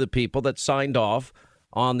one of the people that signed off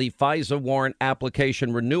on the FISA warrant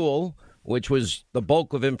application renewal, which was the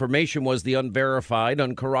bulk of information was the unverified,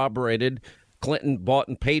 uncorroborated, Clinton bought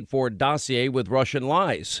and paid for dossier with Russian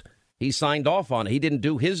lies. He signed off on it. He didn't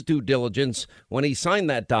do his due diligence when he signed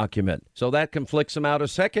that document. So that conflicts him out a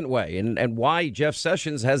second way. And why Jeff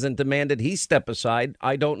Sessions hasn't demanded he step aside,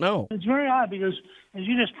 I don't know. It's very odd because, as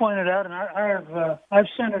you just pointed out, and I've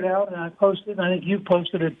sent it out and I posted, and I think you've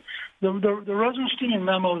posted it, the Rosenstein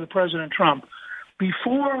memo to President Trump,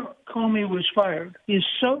 before Comey was fired, is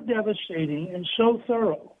so devastating and so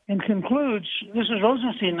thorough, and concludes, this is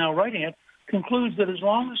Rosenstein now writing it, concludes that as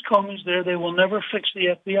long as Comey's there, they will never fix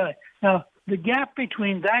the FBI. Now, the gap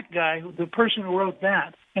between that guy, the person who wrote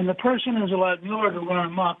that, and the person who's allowed Mueller to run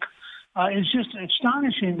amok is just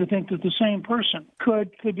astonishing to think that the same person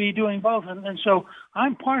could be doing both. And so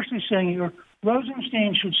I'm partially saying here,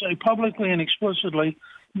 Rosenstein should say publicly and explicitly,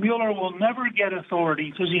 Mueller will never get authority,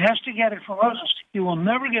 because he has to get it from Rosenstein. He will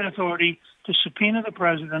never get authority to subpoena the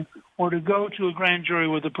president or to go to a grand jury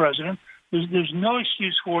with the president. There's no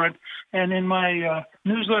excuse for it. And in my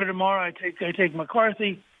newsletter tomorrow, I take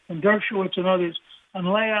McCarthy and Dershowitz and others and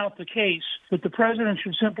lay out the case that the president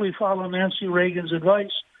should simply follow Nancy Reagan's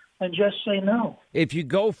advice and just say no. If you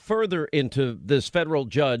go further into this federal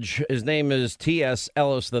judge, his name is T.S.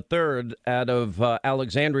 Ellis III out of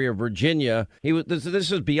Alexandria, Virginia.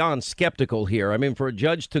 This is beyond skeptical here. I mean, for a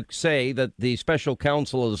judge to say that the special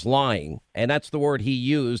counsel is lying, and that's the word he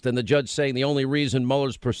used, and the judge saying the only reason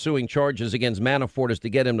Mueller's pursuing charges against Manafort is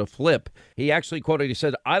to get him to flip. He actually quoted, he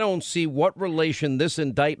said, I don't see what relation this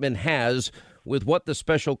indictment has with what the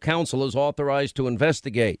special counsel is authorized to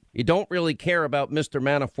investigate. You don't really care about Mr.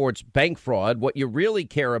 Manafort's bank fraud. What you really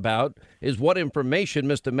care about is what information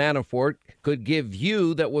Mr. Manafort could give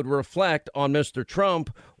you that would reflect on Mr.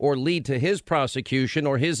 Trump or lead to his prosecution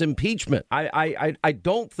or his impeachment. I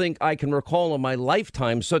don't think I can recall in my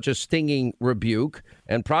lifetime such a stinging rebuke.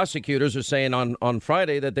 And prosecutors are saying on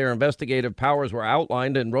Friday that their investigative powers were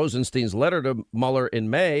outlined in Rosenstein's letter to Mueller in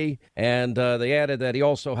May. And they added that he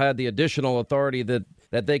also had the additional authority that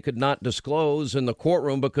they could not disclose in the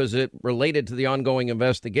courtroom because it related to the ongoing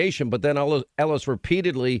investigation. But then Ellis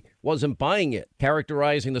repeatedly wasn't buying it,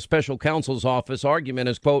 characterizing the special counsel's office argument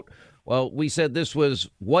as, quote, well, we said this was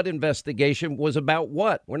what investigation was about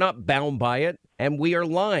what? We're not bound by it, and we are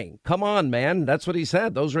lying. Come on, man. That's what he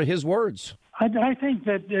said. Those are his words. I think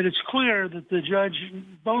that it's clear that the judge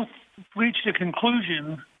both reached a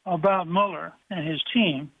conclusion about Mueller and his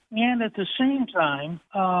team, and at the same time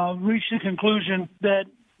reached a conclusion that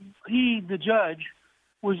he, the judge,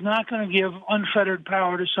 was not going to give unfettered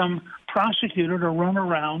power to some prosecutor to run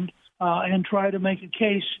around and try to make a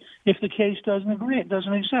case if the case doesn't agree. It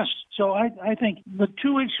doesn't exist. So I think the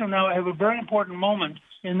 2 weeks from now I have a very important moment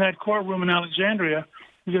in that courtroom in Alexandria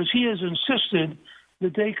because he has insisted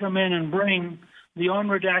that they come in and bring the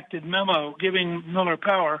unredacted memo giving Mueller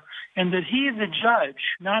power, and that he, the judge,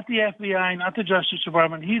 not the FBI, not the Justice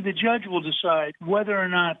Department, he, the judge, will decide whether or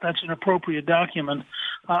not that's an appropriate document.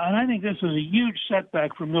 And I think this is a huge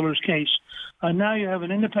setback for Mueller's case. Now you have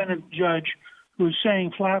an independent judge who's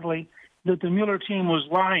saying flatly that the Mueller team was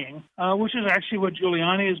lying, which is actually what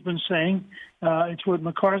Giuliani has been saying. It's what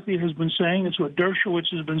McCarthy has been saying. It's what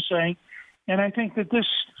Dershowitz has been saying. And I think that this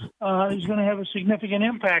is going to have a significant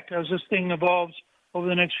impact as this thing evolves over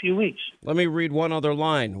the next few weeks. Let me read one other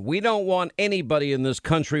line. We don't want anybody in this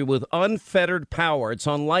country with unfettered power. It's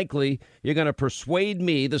unlikely you're going to persuade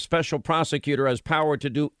me the special prosecutor has power to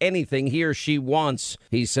do anything he or she wants,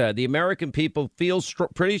 he said. The American people feel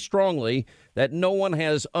pretty strongly that no one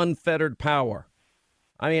has unfettered power.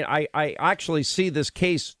 I mean, I actually see this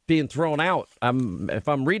case being thrown out. If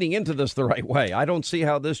I'm reading into this the right way, I don't see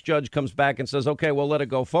how this judge comes back and says, OK, we'll let it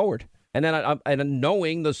go forward. And then and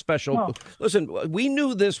knowing the special. Listen, we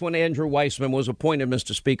knew this when Andrew Weissman was appointed,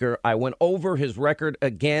 Mr. Speaker. I went over his record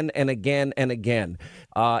again and again and again.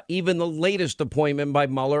 Even the latest appointment by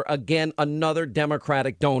Mueller, again, another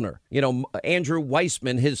Democratic donor. You know, Andrew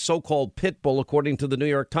Weissman, his so-called pit bull, according to the New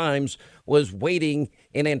York Times, was waiting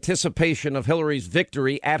in anticipation of Hillary's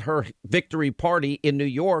victory at her victory party in New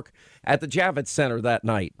York at the Javits Center that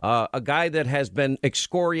night. A guy that has been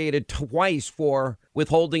excoriated twice for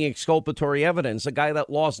withholding exculpatory evidence, a guy that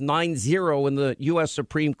lost 9-0 in the U.S.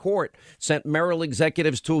 Supreme Court, sent Merrill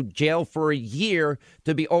executives to jail for a year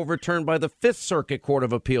to be overturned by the Fifth Circuit Court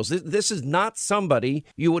of Appeals. This is not somebody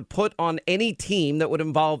you would put on any team that would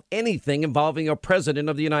involve anything involving a president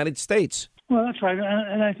of the United States. Well, that's right.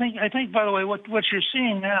 And I think, by the way, what you're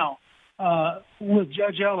seeing now with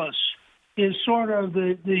Judge Ellis is sort of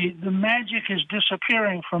the magic is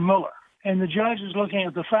disappearing from Mueller. And the judge is looking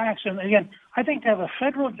at the facts. And again, I think to have a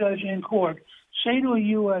federal judge in court say to a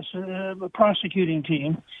U.S. Prosecuting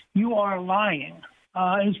team, you are lying,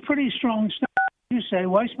 is pretty strong stuff. You say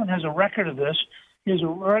Weissman has a record of this.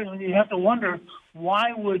 You have to wonder,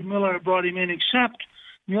 why would Mueller have brought him in, except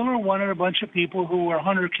Mueller wanted a bunch of people who were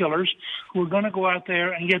hunter killers who were going to go out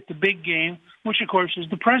there and get the big game, which of course is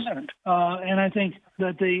the president. And I think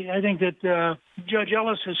that Judge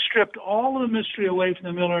Ellis has stripped all of the mystery away from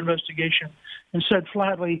the Mueller investigation and said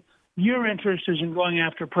flatly, your interest is in going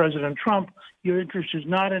after President Trump. Your interest is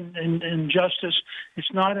not in justice.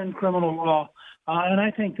 It's not in criminal law. And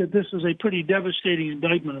I think that this is a pretty devastating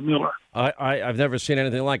indictment of Mueller. I've never seen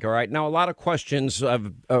anything like it. All right. Now, a lot of questions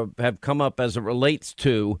have come up as it relates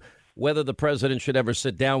to whether the president should ever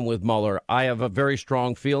sit down with Mueller. I have a very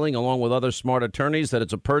strong feeling, along with other smart attorneys, that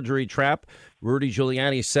it's a perjury trap. Rudy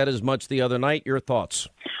Giuliani said as much the other night. Your thoughts?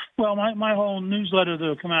 Well, my whole newsletter that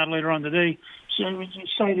will come out later on today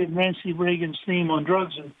cited Nancy Reagan's theme on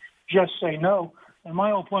drugs and just say no. And my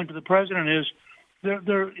whole point to the president is,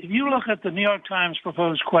 if you look at the New York Times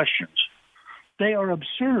proposed questions, they are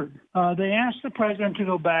absurd. They ask the president to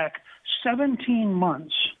go back 17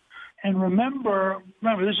 months. And remember,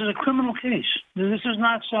 this is a criminal case. This is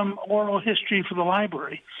not some oral history for the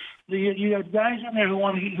library. You have guys in there who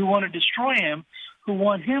want to destroy him, who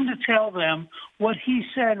want him to tell them what he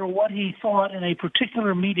said or what he thought in a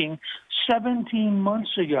particular meeting 17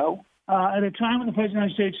 months ago, at a time when the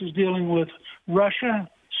President of the United States is dealing with Russia,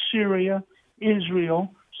 Syria,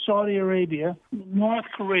 Israel, Saudi Arabia, North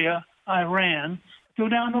Korea, Iran. Go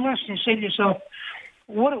down the list and say to yourself,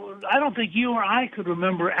 I don't think you or I could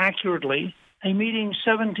remember accurately a meeting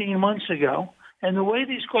 17 months ago. And the way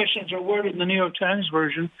these questions are worded in the New York Times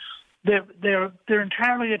version, they're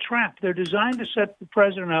entirely a trap. They're designed to set the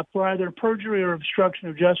president up for either perjury or obstruction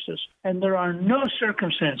of justice. And there are no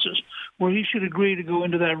circumstances where he should agree to go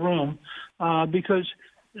into that room because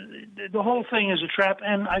the whole thing is a trap.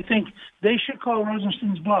 And I think they should call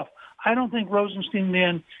Rosenstein's bluff. I don't think Rosenstein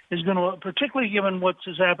then is going to, particularly given what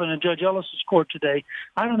has happened in Judge Ellis's court today,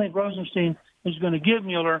 I don't think Rosenstein is going to give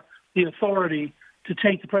Mueller the authority to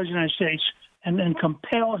take the president of the United States and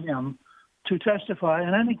compel him to testify.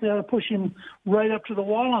 And I think they ought to push him right up to the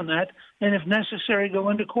wall on that, and if necessary, go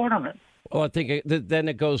into court on it. Well, I think then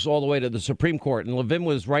it goes all the way to the Supreme Court. And Levin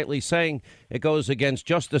was rightly saying it goes against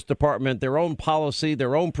Justice Department, their own policy,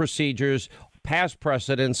 their own procedures, past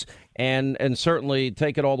precedents, and certainly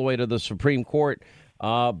take it all the way to the Supreme Court.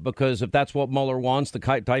 Because if that's what Mueller wants, the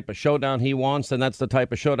type of showdown he wants, then that's the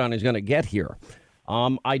type of showdown he's going to get here.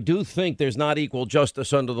 I do think there's not equal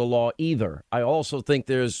justice under the law either. I also think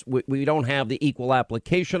we don't have the equal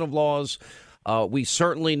application of laws. We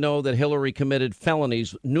certainly know that Hillary committed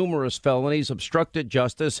felonies, numerous felonies, obstructed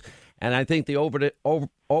justice. And I think the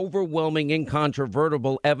overwhelming,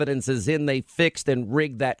 incontrovertible evidence is they fixed and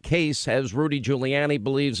rigged that case, as Rudy Giuliani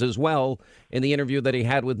believes as well in the interview that he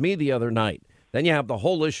had with me the other night. Then you have the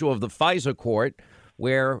whole issue of the FISA court,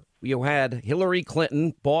 where you had Hillary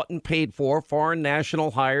Clinton bought and paid for, foreign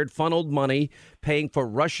national hired, funneled money, paying for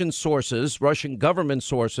Russian sources, Russian government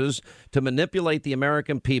sources, to manipulate the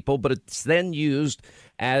American people. But it's then used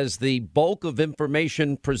as the bulk of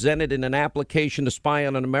information presented in an application to spy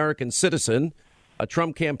on an American citizen, a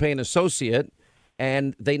Trump campaign associate.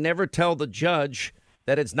 And they never tell the judge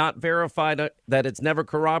that it's not verified, that it's never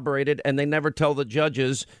corroborated. And they never tell the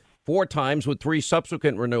judges 4 times with 3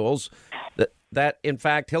 subsequent renewals that, in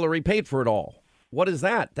fact, Hillary paid for it all. What is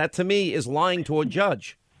that? That, to me, is lying to a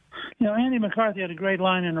judge. You know, Andy McCarthy had a great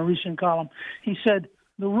line in a recent column. He said,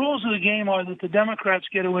 the rules of the game are that the Democrats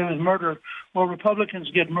get away with murder while Republicans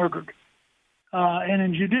get murdered. And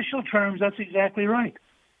in judicial terms, that's exactly right.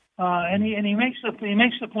 And he makes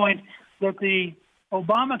the point that the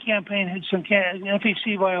Obama campaign had some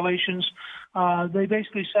FEC violations. They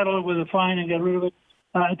basically settled it with a fine and got rid of it.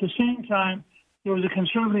 At the same time, there was a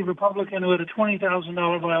conservative Republican who had a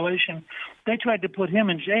 $20,000 violation. They tried to put him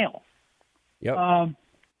in jail. Yep.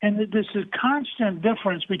 And there's a constant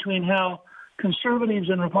difference between how conservatives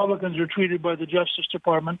and Republicans are treated by the Justice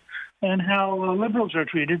Department and how liberals are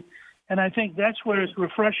treated. And I think that's where it's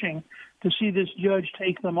refreshing to see this judge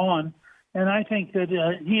take them on. And I think that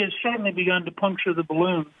he has certainly begun to puncture the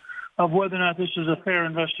balloon of whether or not this is a fair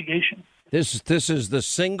investigation. This is the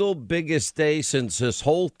single biggest day since this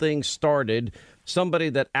whole thing started. Somebody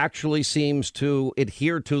that actually seems to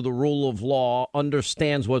adhere to the rule of law,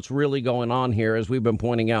 understands what's really going on here, as we've been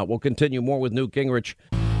pointing out. We'll continue more with Newt Gingrich.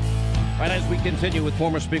 Right, as we continue with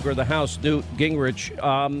former Speaker of the House, Newt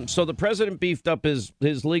Gingrich. So the president beefed up his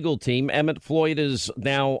legal team. Emmett Floyd is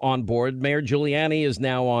now on board. Mayor Giuliani is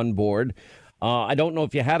now on board. I don't know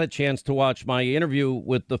if you had a chance to watch my interview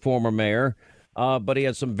with the former mayor, but he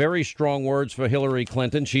had some very strong words for Hillary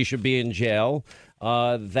Clinton. She should be in jail.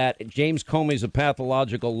 That James Comey's a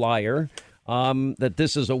pathological liar. That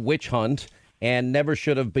this is a witch hunt and never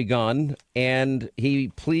should have begun. And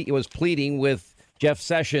he was pleading with Jeff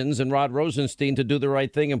Sessions and Rod Rosenstein to do the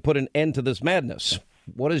right thing and put an end to this madness.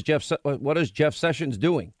 What is Jeff Sessions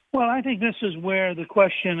doing? Well, I think this is where the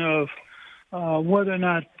question of whether or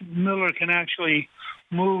not Mueller can actually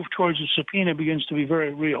move towards a subpoena begins to be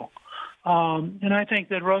very real. And I think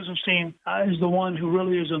that Rosenstein is the one who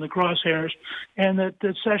really is in the crosshairs, and that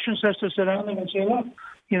Sessions has to sit down and say, look,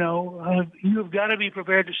 you've got to be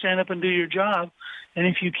prepared to stand up and do your job, and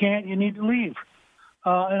if you can't, you need to leave.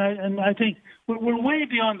 And I think we're way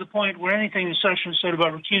beyond the point where anything that Sessions said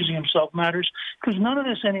about recusing himself matters, because none of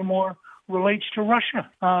this anymore relates to Russia.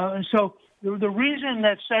 And so the reason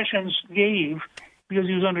that Sessions gave, because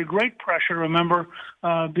he was under great pressure, remember,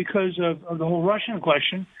 because of the whole Russian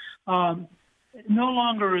question, no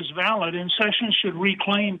longer is valid, and Sessions should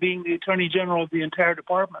reclaim being the Attorney General of the entire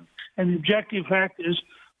department. And the objective fact is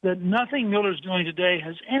that nothing Mueller's doing today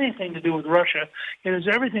has anything to do with Russia. It has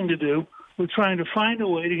everything to do with trying to find a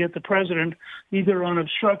way to get the president either on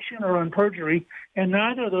obstruction or on perjury, and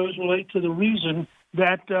neither of those relate to the reason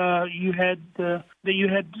that you had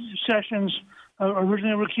Sessions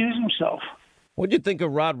originally recuse himself. What do you think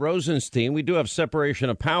of Rod Rosenstein? We do have separation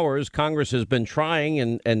of powers. Congress has been trying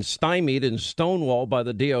and stymied and stonewalled by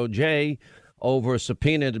the DOJ over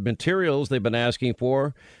subpoenaed materials they've been asking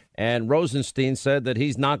for. And Rosenstein said that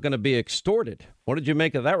he's not going to be extorted. What did you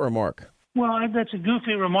make of that remark? Well, that's a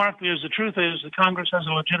goofy remark because the truth is the Congress has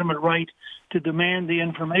a legitimate right to demand the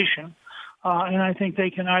information. And I think they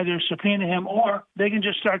can either subpoena him or they can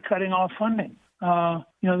just start cutting off funding.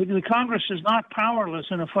 The Congress is not powerless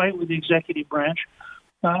in a fight with the executive branch.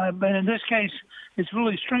 But in this case, it's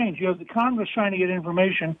really strange. You have the Congress trying to get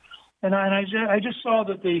information. And I just saw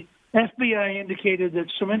that the FBI indicated that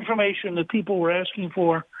some information that people were asking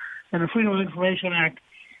for in the Freedom of Information Act,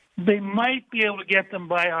 they might be able to get them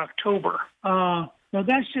by October. Now,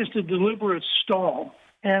 that's just a deliberate stall.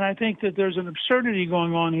 And I think that there's an absurdity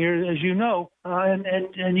going on here, as you know, and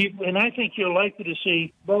I think you're likely to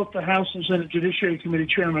see both the House and Senate Judiciary Committee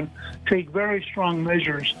chairmen take very strong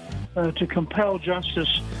measures to compel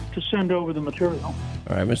justice to send over the material.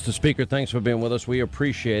 All right, Mr. Speaker, thanks for being with us. We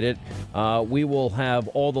appreciate it. We will have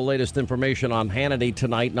all the latest information on Hannity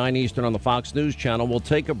tonight, 9 Eastern on the Fox News Channel. We'll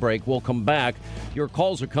take a break. We'll come back. Your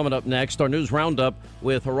calls are coming up next. Our news roundup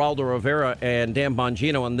with Geraldo Rivera and Dan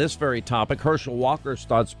Bongino on this very topic. Herschel Walker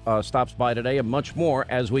stops by today, and much more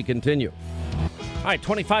as we continue. All right,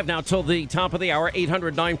 25 now till the top of the hour,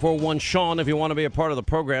 800-941-SEAN if you want to be a part of the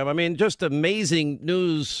program. I mean, just amazing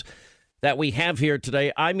news that we have here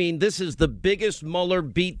today. I mean, this is the biggest Mueller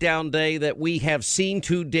beatdown day that we have seen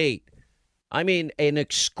to date. I mean, an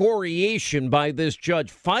excoriation by this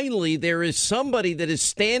judge. Finally, there is somebody that is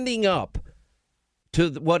standing up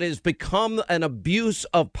to what has become an abuse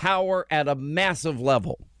of power at a massive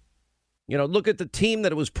level. You know, look at the team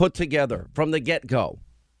that was put together from the get-go.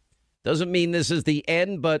 Doesn't mean this is the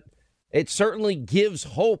end, but it certainly gives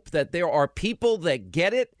hope that there are people that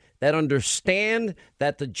get it, that understand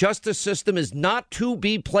that the justice system is not to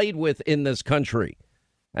be played with in this country.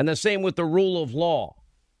 And the same with the rule of law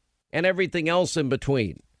and everything else in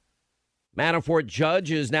between. Manafort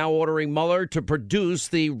judge is now ordering Mueller to produce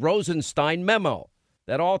the Rosenstein memo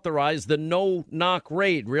that authorized the no-knock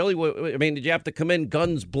raid. Really? I mean, did you have to come in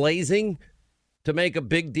guns blazing to make a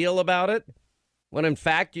big deal about it? When, in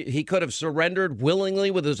fact, he could have surrendered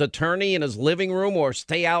willingly with his attorney in his living room or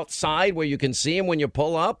stay outside where you can see him when you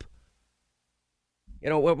pull up. You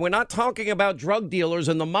know, we're not talking about drug dealers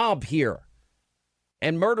and the mob here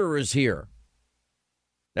and murderers here.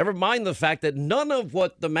 Never mind the fact that none of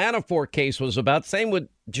what the Manafort case was about, same with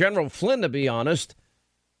General Flynn, to be honest,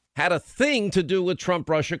 had a thing to do with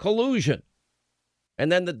Trump-Russia collusion.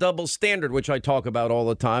 And then the double standard, which I talk about all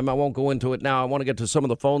the time. I won't go into it now. I want to get to some of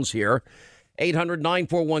the phones here.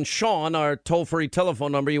 800-941-SEAN, our toll-free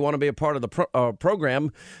telephone number. You want to be a part of the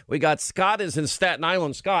program. We got Scott is in Staten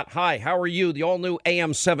Island. Scott, hi, how are you? The all-new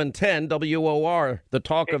AM 710 WOR, the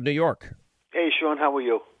talk of New York. Hey, Sean, how are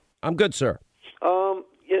you? I'm good, sir.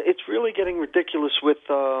 It's really getting ridiculous with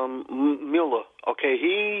Mueller. Okay,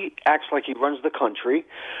 he acts like he runs the country.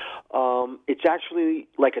 It's actually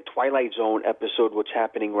like a Twilight Zone episode, what's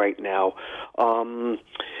happening right now.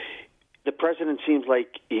 The president seems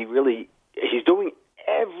like he's doing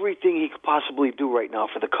everything he could possibly do right now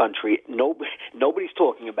for the country. Nobody's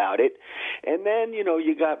talking about it. And then,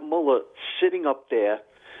 you got Mueller sitting up there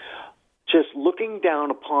just looking down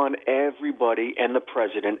upon everybody and the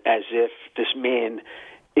president as if this man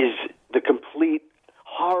is the complete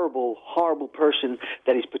horrible, horrible person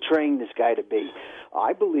that he's portraying this guy to be.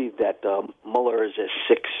 I believe that Mueller is a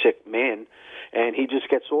sick man, and he just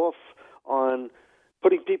gets off on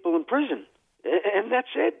putting people in prison. And that's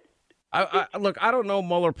it. Look, I don't know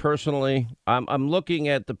Mueller personally. I'm looking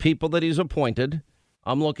at the people that he's appointed.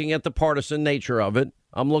 I'm looking at the partisan nature of it.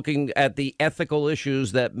 I'm looking at the ethical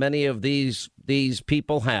issues that many of these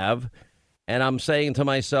people have. And I'm saying to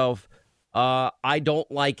myself, I don't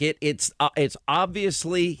like it. It's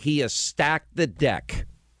obviously he has stacked the deck.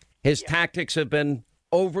 His tactics have been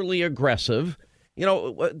overly aggressive.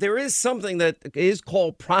 There is something that is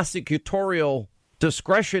called prosecutorial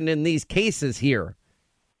discretion in these cases here.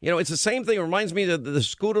 It's the same thing. It reminds me of the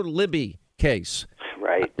Scooter Libby case.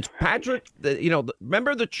 Right. It's Patrick.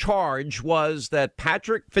 Remember the charge was that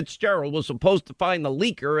Patrick Fitzgerald was supposed to find the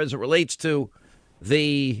leaker as it relates to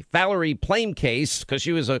the Valerie Plame case because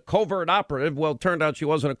she was a covert operative. Well, it turned out she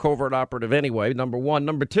wasn't a covert operative anyway, number one.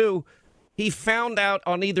 Number two, he found out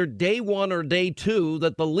on either day one or day two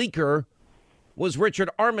that the leaker was Richard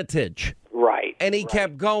Armitage. Right. And he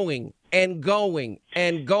kept going and going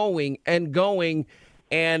and going and going.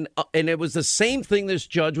 And it was the same thing this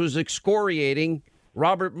judge was excoriating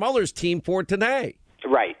Robert Mueller's team for today.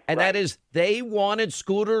 Right. And that is they wanted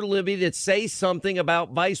Scooter Libby to say something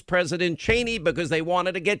about Vice President Cheney because they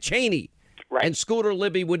wanted to get Cheney. Right. And Scooter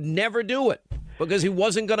Libby would never do it because he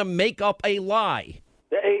wasn't going to make up a lie.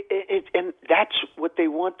 And that's what they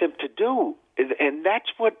want them to do. And that's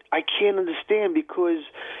what I can't understand because,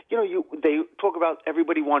 they talk about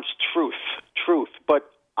everybody wants truth,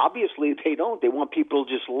 but obviously they don't. They want people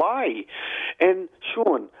to just lie. And,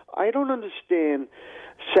 Sean, I don't understand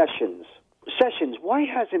Sessions. Why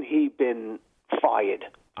hasn't he been fired?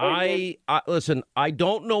 Listen, I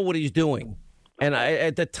don't know what he's doing. And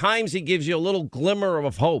at the times he gives you a little glimmer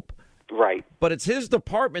of hope. Right. But it's his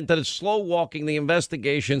department that is slow walking the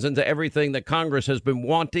investigations into everything that Congress has been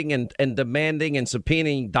wanting and demanding and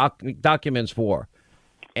subpoenaing documents for.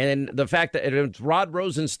 And the fact that it's Rod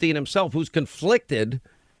Rosenstein himself who's conflicted,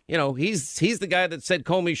 he's the guy that said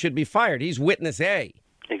Comey should be fired. He's witness A.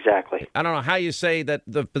 Exactly. I don't know how you say that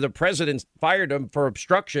the president fired him for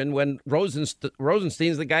obstruction when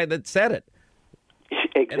Rosenstein's the guy that said it.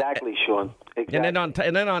 Exactly, Sean. Exactly.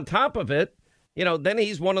 And then on top of it, then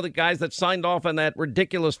he's one of the guys that signed off on that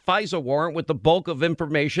ridiculous FISA warrant with the bulk of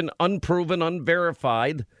information, unproven,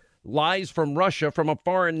 unverified, lies from Russia from a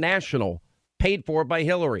foreign national paid for by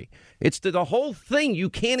Hillary. It's the whole thing. You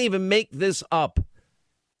can't even make this up.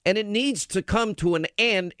 And it needs to come to an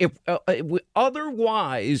end.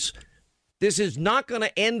 Otherwise, this is not going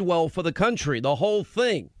to end well for the country, the whole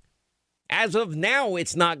thing. As of now,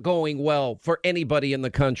 it's not going well for anybody in the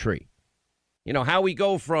country. How we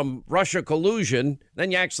go from Russia collusion,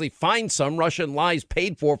 then you actually find some Russian lies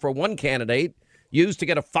paid for one candidate, used to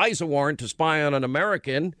get a FISA warrant to spy on an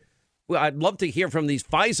American. Well, I'd love to hear from these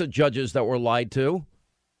FISA judges that were lied to.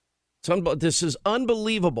 This is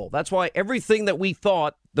unbelievable. That's why everything that we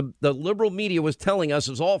thought the liberal media was telling us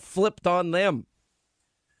is all flipped on them.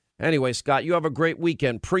 Anyway, Scott, you have a great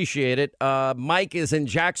weekend. Appreciate it. Mike is in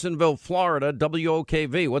Jacksonville, Florida,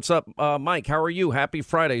 WOKV. What's up, Mike? How are you? Happy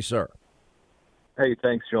Friday, sir. Hey,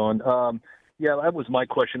 thanks, John. Yeah, that was my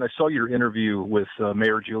question. I saw your interview with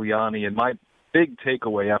Mayor Giuliani, and my big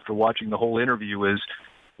takeaway after watching the whole interview is,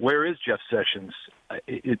 where is Jeff Sessions?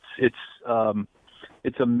 It's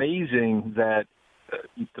amazing that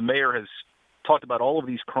the mayor has talked about all of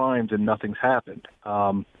these crimes and nothing's happened.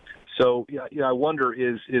 So I wonder,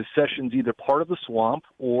 is Sessions either part of the swamp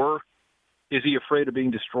or is he afraid of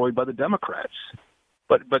being destroyed by the Democrats?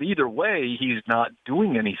 But either way, he's not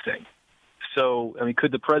doing anything. So,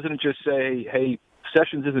 could the president just say, hey,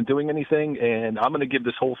 Sessions isn't doing anything, and I'm going to give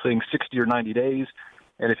this whole thing 60 or 90 days,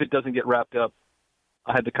 and if it doesn't get wrapped up,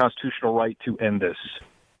 I had the constitutional right to end this?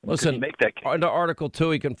 Listen, make that case? Under Article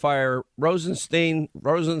 2, he can fire Rosenstein,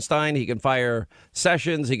 he can fire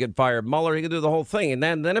Sessions, he can fire Mueller, he can do the whole thing, and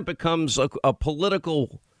then it becomes a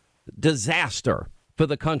political disaster for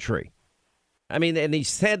the country. And he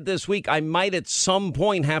said this week, I might at some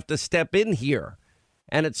point have to step in here.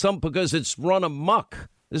 And because it's run amok.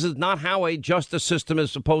 This is not how a justice system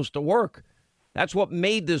is supposed to work. That's what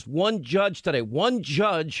made this one judge today. One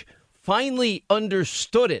judge finally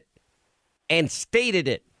understood it and stated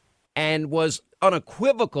it and was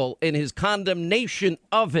unequivocal in his condemnation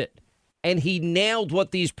of it. And he nailed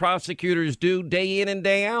what these prosecutors do day in and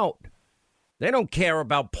day out. They don't care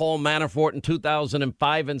about Paul Manafort in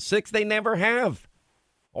 2005 and 6. They never have.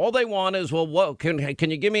 All they want is,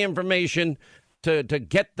 can you give me information to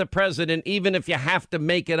get the president, even if you have to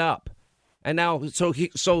make it up? And now, so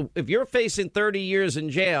if you're facing 30 years in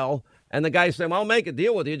jail and the guy saying, I'll make a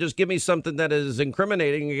deal with you, just give me something that is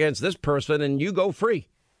incriminating against this person and you go free.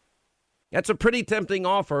 That's a pretty tempting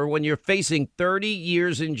offer when you're facing 30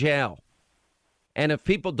 years in jail. And if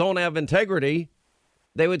people don't have integrity,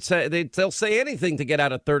 they'll say anything to get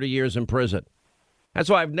out of 30 years in prison. That's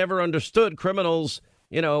why I've never understood criminals.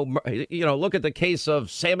 Look at the case of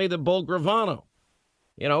Sammy the Bull Gravano.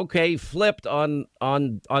 Flipped on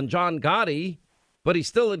John Gotti, but he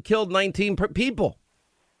still had killed 19 people.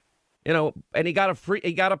 And he got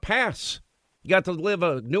a pass. He got to live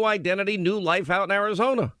a new identity, new life out in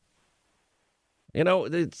Arizona.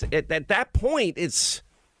 It's at that point,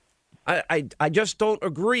 I just don't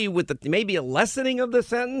agree with maybe a lessening of the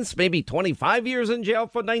sentence, maybe 25 years in jail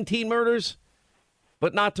for 19 murders,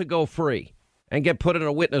 but not to go free and get put in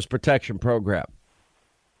a witness protection program.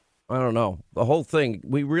 I don't know. The whole thing,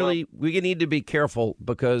 we need to be careful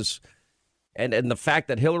because, and the fact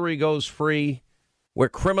that Hillary goes free, we're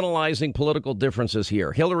criminalizing political differences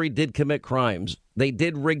here. Hillary did commit crimes. They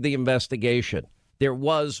did rig the investigation. There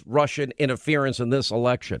was Russian interference in this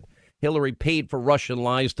election. Hillary paid for Russian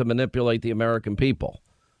lies to manipulate the American people.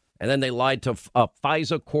 And then they lied to a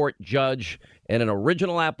FISA court judge in an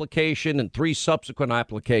original application and 3 subsequent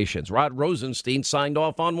applications. Rod Rosenstein signed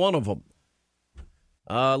off on one of them.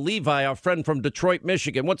 Levi, our friend from Detroit,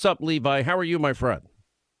 Michigan. What's up, Levi? How are you, my friend?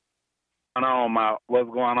 What's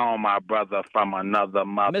going on, my brother from another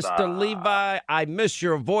mother? Mr. Levi, I miss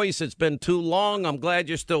your voice. It's been too long. I'm glad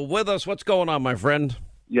you're still with us. What's going on, my friend?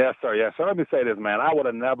 Yes, sir. Yes, sir. Let me say this, man. I would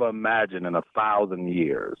have never imagined in 1,000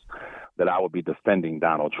 years that I would be defending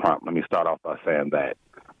Donald Trump. Let me start off by saying that.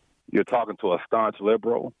 You're talking to a staunch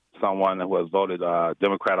liberal, someone who has voted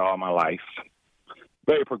Democrat all my life.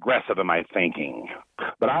 Very progressive in my thinking.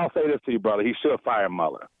 But I'll say this to you, brother. He should fire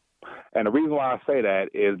Mueller. And the reason why I say that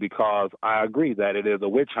is because I agree that it is a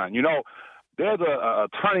witch hunt. You know, there's a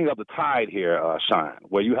turning of the tide here, Sean,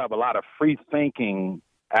 where you have a lot of free-thinking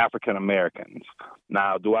African Americans.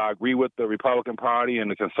 Now, do I agree with the Republican Party and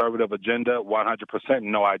the conservative agenda 100%?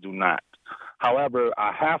 No, I do not. However,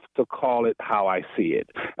 I have to call it how I see it.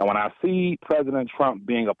 And when I see President Trump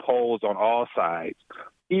being opposed on all sides,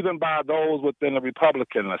 even by those within the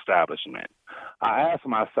Republican establishment, I ask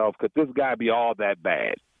myself, could this guy be all that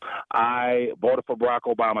bad? I voted for Barack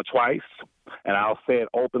Obama twice, and I'll say it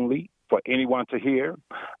openly for anyone to hear,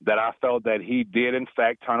 that I felt that he did, in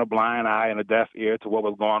fact, turn a blind eye and a deaf ear to what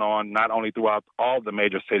was going on, not only throughout all the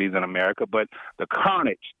major cities in America, but the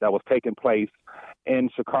carnage that was taking place in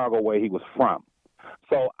Chicago where he was from.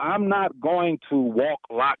 So I'm not going to walk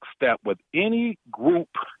lockstep with any group,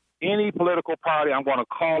 any political party. I'm going to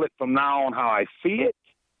call it from now on how I see it.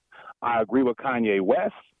 I agree with Kanye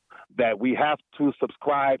West that we have to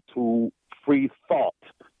subscribe to free thought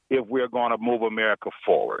if we're going to move America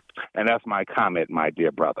forward. And that's my comment, my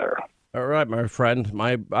dear brother. All right, my friend.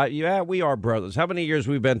 Yeah, we are brothers. How many years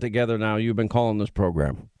we've been together now? You've been calling this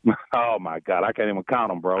program. Oh my God, I can't even count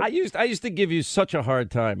them, bro. I used to give you such a hard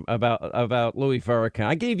time about Louis Farrakhan.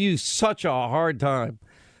 I gave you such a hard time,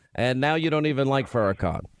 and now you don't even like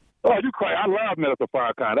Farrakhan. Oh, you crazy. I love Minister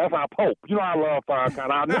Farrakhan. That's our Pope. You know I love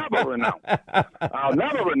Farrakhan. I'll never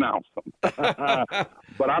renounce him.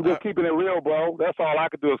 But I'm just keeping it real, bro. That's all I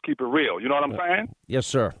can do is keep it real. You know what I'm saying? Yes,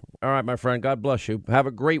 sir. All right, my friend. God bless you. Have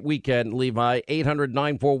a great weekend, Levi.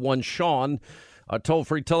 800-941-SEAN, a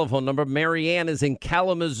toll-free telephone number. Marianne is in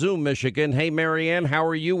Kalamazoo, Michigan. Hey, Marianne, how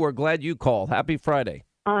are you? We're glad you called. Happy Friday.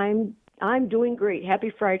 I'm doing great.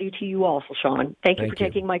 Happy Friday to you also, Sean. Thank you for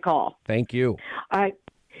taking my call. Thank you.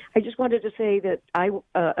 I just wanted to say that I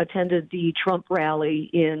attended the Trump rally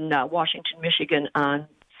in Washington, Michigan on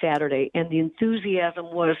Saturday, and the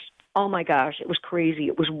enthusiasm was, oh my gosh, it was crazy.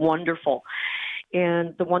 It was wonderful.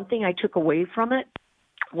 And the one thing I took away from it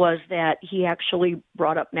was that he actually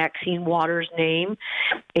brought up Maxine Waters' name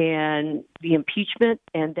and the impeachment,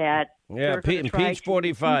 and that impeach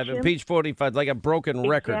 45, impeach 45, like a broken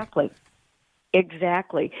record.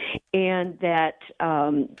 Exactly. And that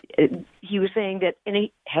he was saying that, and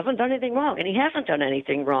he hasn't done anything wrong, and he hasn't done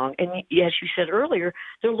anything wrong. And as you said earlier,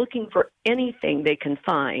 they're looking for anything they can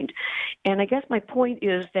find. And I guess my point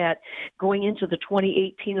is that going into the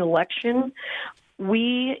 2018 election,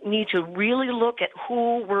 we need to really look at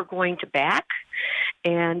who we're going to back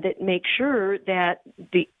and make sure that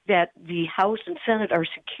the House and Senate are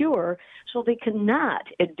secure so they cannot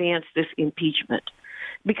advance this impeachment,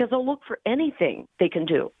 because they'll look for anything they can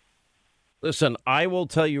do. Listen, I will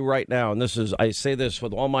tell you right now, and I say this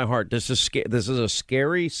with all my heart, this is a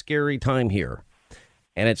scary, scary time here.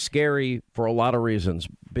 And it's scary for a lot of reasons,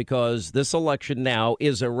 because this election now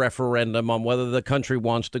is a referendum on whether the country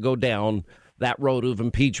wants to go down that road of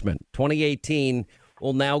impeachment. 2018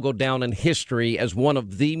 will now go down in history as one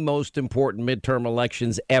of the most important midterm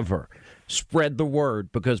elections ever. Spread the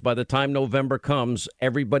word, because by the time November comes,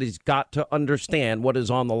 everybody's got to understand what is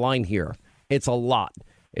on the line here. It's a lot.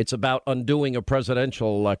 It's about undoing a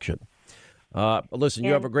presidential election. Listen,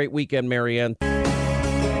 you have a great weekend, Marianne. All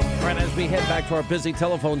right, as we head back to our busy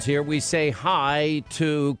telephones here, we say hi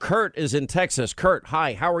to Kurt is in Texas. Kurt,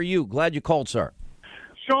 hi. How are you? Glad you called, sir.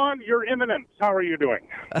 Sean, you're imminent. How are you doing?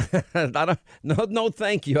 No,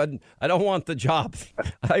 thank you. I don't want the job.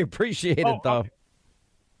 I appreciate it, though. Okay.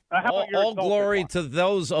 All glory to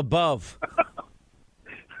those above.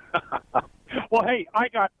 Well, hey, I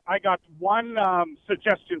got one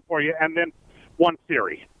suggestion for you, and then one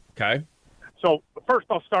theory. Okay. So first,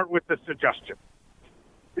 I'll start with the suggestion.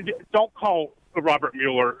 Don't call Robert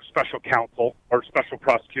Mueller special counsel or special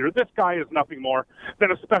prosecutor. This guy is nothing more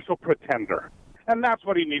than a special pretender, and that's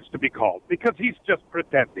what he needs to be called, because he's just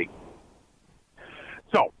pretending.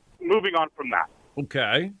 So, moving on from that.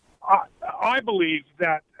 Okay. I believe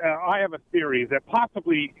that I have a theory that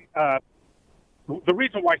possibly the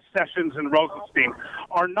reason why Sessions and Rosenstein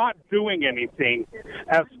are not doing anything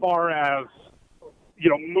as far as,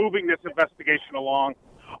 moving this investigation along,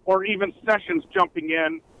 or even Sessions jumping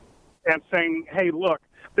in and saying, hey, look,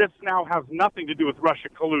 this now has nothing to do with Russia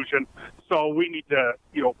collusion, so we need to,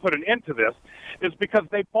 put an end to this, is because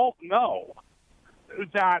they both know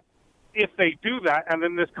that if they do that and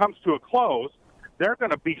then this comes to a close, they're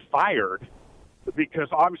going to be fired because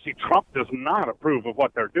obviously Trump does not approve of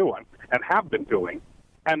what they're doing and have been doing,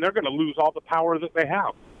 and they're going to lose all the power that they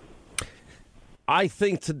have. I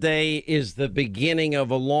think today is the beginning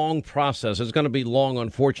of a long process. It's going to be long,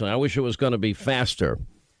 unfortunately. I wish it was going to be faster,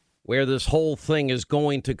 where this whole thing is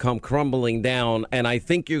going to come crumbling down. And I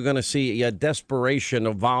think you're going to see a desperation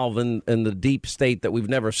evolve in the deep state that we've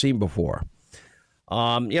never seen before.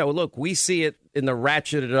 Look, we see it in the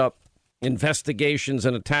ratcheted up investigations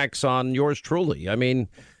and attacks on yours truly. I mean,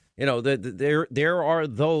 there are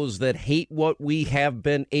those that hate what we have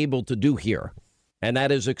been able to do here. And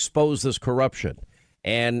that is expose this corruption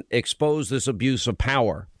and expose this abuse of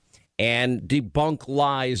power and debunk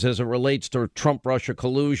lies as it relates to Trump-Russia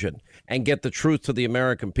collusion and get the truth to the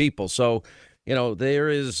American people. So,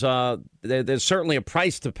 there's certainly a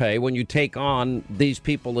price to pay when you take on these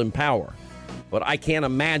people in power. But I can't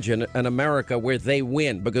imagine an America where they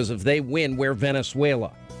win, because if they win, we're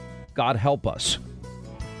Venezuela. God help us.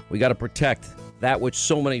 We got to protect that which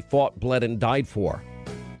so many fought, bled, and died for.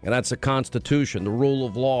 And that's the Constitution, the rule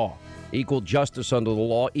of law, equal justice under the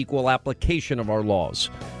law, equal application of our laws.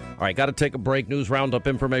 All right, got to take a break. News Roundup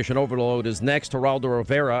Information Overload is next. Geraldo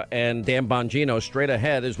Rivera and Dan Bongino straight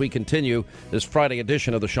ahead as we continue this Friday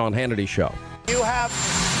edition of the Sean Hannity Show. You have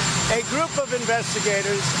a group of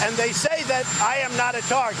investigators, and they say that I am not a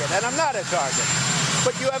target, and I'm not a target.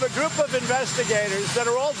 But you have a group of investigators that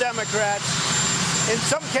are all Democrats. In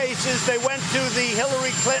some cases, they went to the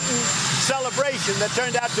Hillary Clinton celebration that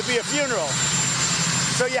turned out to be a funeral.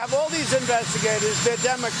 So you have all these investigators, they're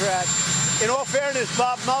Democrats. In all fairness,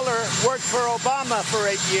 Bob Mueller worked for Obama for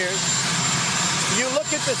 8 years. You look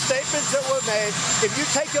at the statements that were made. If you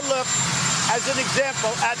take a look, as an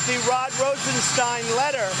example, at the Rod Rosenstein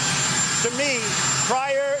letter to me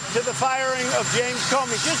prior to the firing of James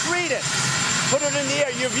Comey, just read it. Put it in the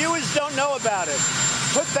air. Your viewers don't know about it.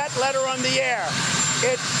 Put that letter on the air.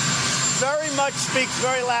 It very much speaks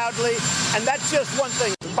very loudly, and that's just one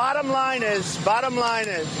thing. Bottom line is,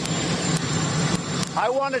 I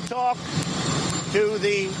want to talk to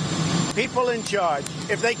the people in charge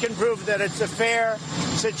if they can prove that it's a fair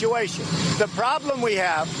situation. The problem we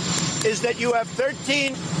have is that you have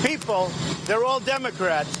 13 people, they're all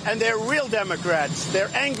Democrats, and they're real Democrats. They're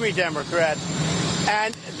angry Democrats,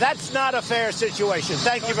 and that's not a fair situation.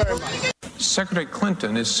 Thank you very much. Secretary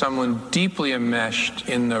Clinton is someone deeply enmeshed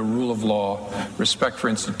in the rule of law, respect for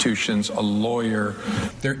institutions, a lawyer.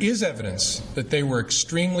 There is evidence that they were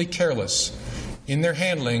extremely careless in their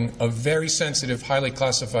handling of very sensitive, highly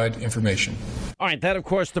classified information. All right, that, of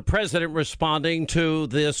course, the president responding to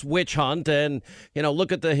this witch hunt. And,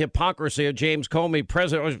 look at the hypocrisy of James Comey,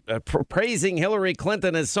 president praising Hillary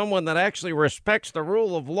Clinton as someone that actually respects the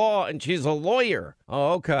rule of law, and she's a lawyer.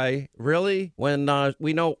 Oh, OK. Really? When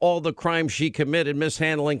we know all the crimes she committed,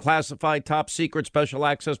 mishandling classified, top secret, special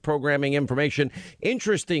access programming information.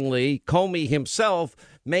 Interestingly, Comey himself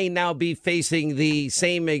may now be facing the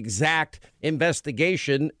same exact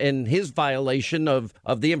investigation in his violation of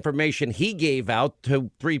the information he gave out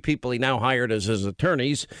to 3 people he now hired as his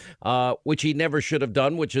attorneys, which he never should have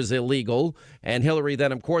done, which is illegal. And Hillary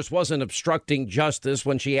then, of course, wasn't obstructing justice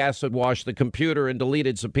when she acid washed the computer and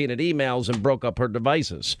deleted subpoenaed emails and broke up her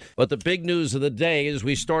devices. But the big news of the day as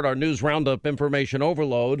we start our news roundup information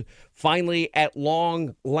overload, finally, at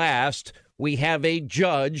long last, we have a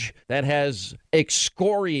judge that has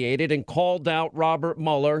excoriated and called out Robert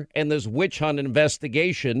Mueller and this witch hunt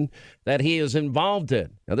investigation that he is involved in.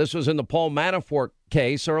 Now, this was in the Paul Manafort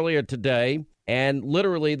case earlier today. And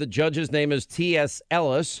literally, the judge's name is T.S.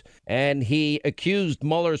 Ellis, and he accused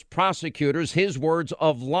Mueller's prosecutors, his words,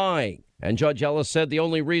 of lying. And Judge Ellis said the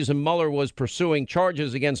only reason Mueller was pursuing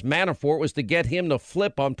charges against Manafort was to get him to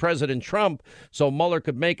flip on President Trump so Mueller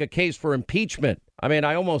could make a case for impeachment. I mean,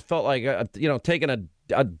 I almost felt like, taking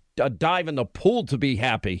a dive in the pool to be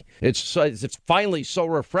happy. It's finally so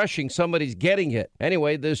refreshing somebody's getting it.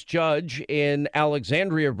 Anyway, this judge in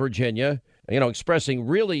Alexandria, Virginia, expressing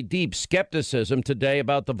really deep skepticism today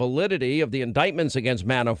about the validity of the indictments against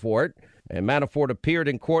Manafort. And Manafort appeared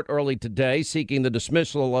in court early today seeking the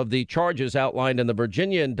dismissal of the charges outlined in the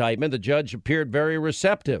Virginia indictment. The judge appeared very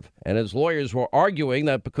receptive, and his lawyers were arguing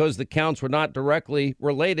that because the counts were not directly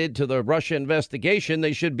related to the Russia investigation,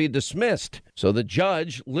 they should be dismissed. So the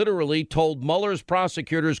judge literally told Mueller's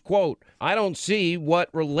prosecutors, quote, "I don't see what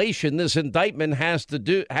relation this indictment has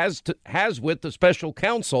with the special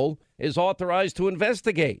counsel is authorized to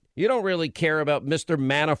investigate. You don't really care about Mr.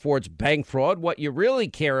 Manafort's bank fraud. What you really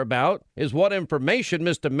care about is what information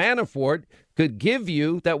Mr. Manafort could give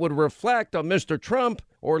you that would reflect on Mr. Trump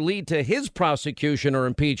or lead to his prosecution or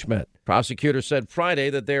impeachment. Prosecutors said Friday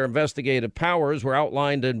that their investigative powers were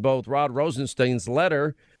outlined in both Rod Rosenstein's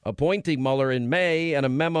letter appointing Mueller in May and a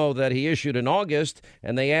memo that he issued in August,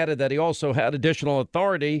 and they added that he also had additional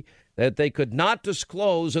authority that they could not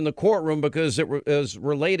disclose in the courtroom because it was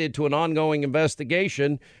related to an ongoing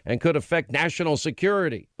investigation and could affect national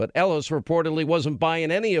security. But Ellis reportedly wasn't buying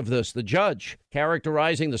any of this. The judge,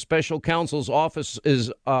 characterizing the special counsel's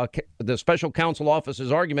office's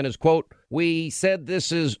argument as, quote, "We said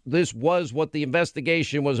this was what the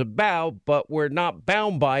investigation was about, but we're not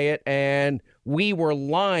bound by it, and we were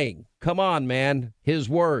lying." Come on, man. His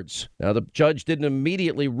words. Now, the judge didn't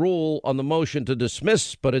immediately rule on the motion to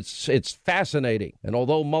dismiss, but it's fascinating. And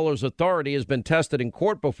although Mueller's authority has been tested in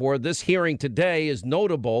court before, this hearing today is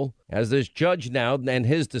notable as this judge now and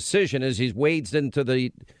his decision as he wades into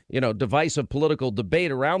the, divisive political debate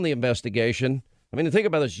around the investigation. I mean, think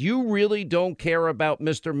about this. You really don't care about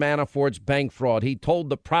Mr. Manafort's bank fraud. He told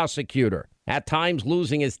the prosecutor, at times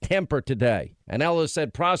losing his temper today. And Ellis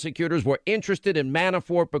said prosecutors were interested in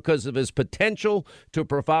Manafort because of his potential to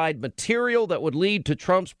provide material that would lead to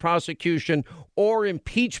Trump's prosecution or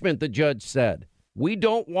impeachment, the judge said. "We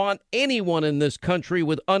don't want anyone in this country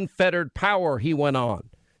with unfettered power," he went on.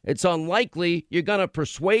 "It's unlikely you're going to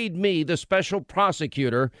persuade me the special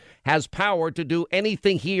prosecutor has power to do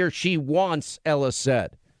anything he or she wants," Ellis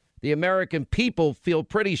said. "The American people feel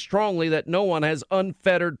pretty strongly that no one has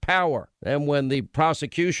unfettered power." And when the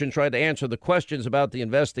prosecution tried to answer the questions about the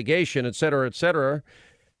investigation, et cetera,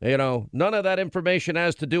 none of that information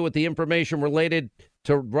has to do with the information related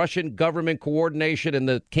to Russian government coordination in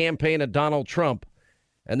the campaign of Donald Trump.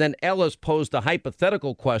 And then Ellis posed a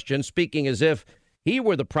hypothetical question, speaking as if he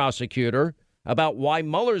were the prosecutor, about why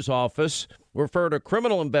Mueller's office referred a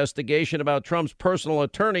criminal investigation about Trump's personal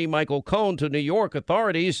attorney, Michael Cohen, to New York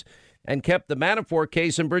authorities and kept the Manafort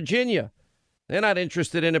case in Virginia. They're not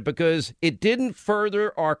interested in it because it didn't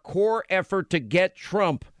further our core effort to get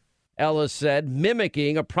Trump, Ellis said,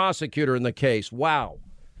 mimicking a prosecutor in the case. Wow.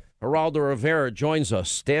 Geraldo Rivera joins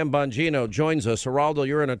us. Dan Bongino joins us. Geraldo,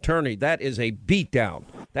 you're an attorney. That is a beatdown.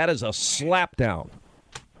 That is a slapdown.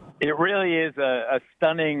 It really is a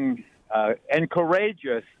stunning and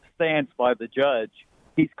courageous stance by the judge.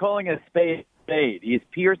 He's calling a spade a spade. He's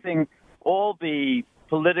piercing all the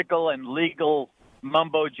political and legal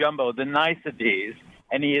mumbo jumbo, the niceties,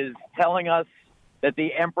 and he is telling us that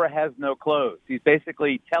the emperor has no clothes. He's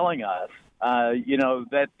basically telling us,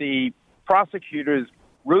 that the prosecutor's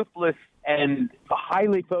ruthless and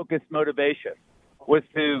highly focused motivation was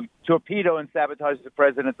to torpedo and sabotage the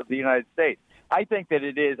president of the United States. I think that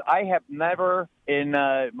it is. I have never, in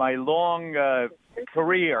my long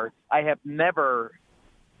career, I have never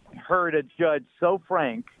heard a judge so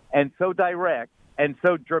frank and so direct and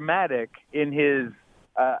so dramatic in his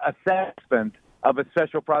assessment of a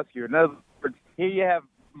special prosecutor. In other words, here you have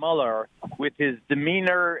Mueller with his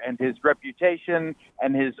demeanor and his reputation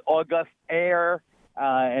and his august air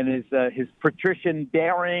and his patrician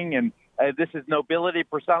daring, and this is nobility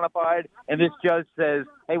personified. And this judge says,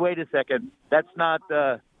 "Hey, wait a second. That's not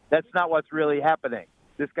what's really happening.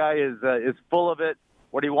 This guy is full of it.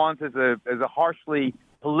 What he wants is a harshly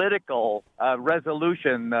political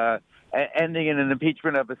resolution ending in an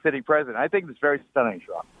impeachment of a sitting president." I think it's very stunning,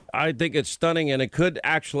 Sean. I think it's stunning, and it could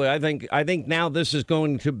actually. I think now this is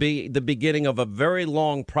going to be the beginning of a very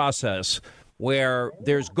long process where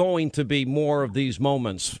there's going to be more of these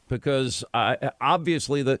moments, because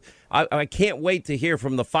obviously I can't wait to hear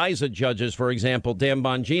from the FISA judges, for example, Dan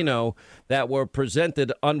Bongino, that were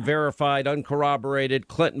presented unverified, uncorroborated,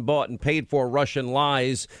 Clinton bought and paid for Russian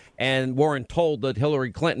lies and weren't told that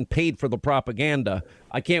Hillary Clinton paid for the propaganda.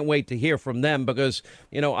 I can't wait to hear from them because,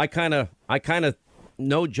 I kind of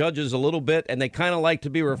know judges a little bit, and they kind of like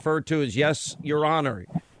to be referred to as "Yes, Your Honor."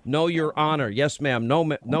 "No, Your Honor." "Yes, ma'am."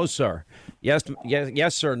 No, sir." Yes,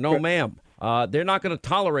 sir. No, ma'am. They're not going to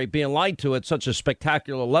tolerate being lied to at such a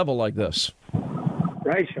spectacular level like this.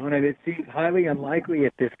 Right, Sean, and it seems highly unlikely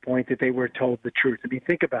at this point that they were told the truth. I mean,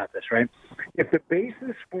 think about this, right? If the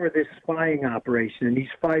basis for this spying operation and these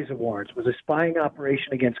FISA warrants was a spying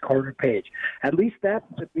operation against Carter Page, at least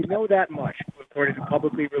we know that much, according to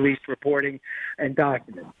publicly released reporting and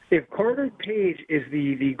documents. If Carter Page is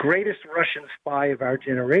the greatest Russian spy of our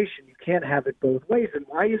generation, you can't have it both ways. And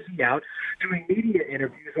why is he out doing media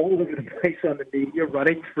interviews all over the place on the media,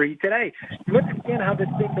 running free today? You understand how this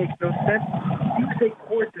thing makes no sense? Use a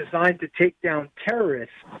court designed to take down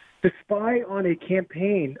terrorists to spy on a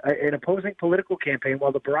campaign, an opposing political campaign,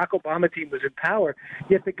 while the Barack Obama team was in power,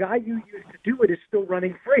 yet the guy you used to do it is still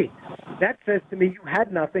running free. That says to me you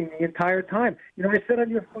had nothing the entire time. You know, I said on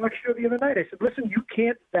your Fox show the other night, I said, listen, you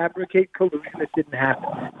can't fabricate collusion that didn't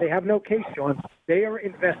happen. They have no case, Sean. They are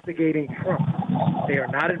investigating Trump. They are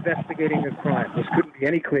not investigating a crime. This couldn't be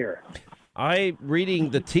any clearer. I'm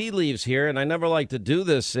reading the tea leaves here, and I never like to do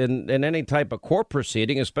this in any type of court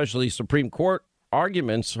proceeding, especially Supreme Court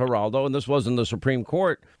arguments, Geraldo, and this wasn't the Supreme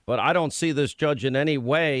Court, but I don't see this judge in any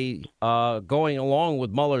way going along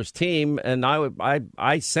with Mueller's team, and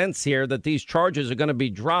I sense here that these charges are going to be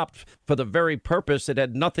dropped for the very purpose it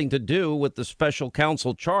had nothing to do with the special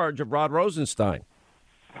counsel charge of Rod Rosenstein.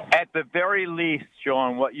 At the very least,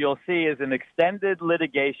 Sean, what you'll see is an extended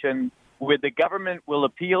litigation where the government will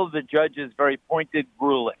appeal the judge's very pointed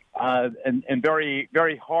ruling and very,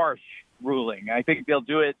 very harsh ruling. I think they'll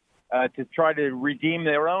do it to try to redeem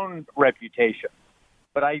their own reputation.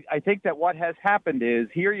 But I think that what has happened is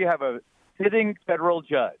here you have a sitting federal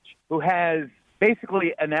judge who has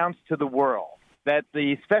basically announced to the world that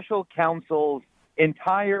the special counsel's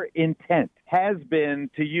entire intent has been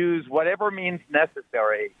to use whatever means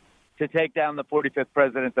necessary to take down the 45th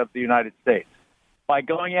president of the United States. By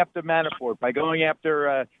going after Manafort, by going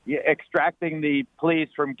after extracting the police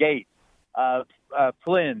from Gates,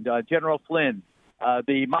 Flynn, General Flynn,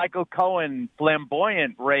 the Michael Cohen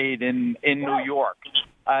flamboyant raid in New York.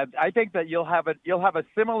 I think that you'll have a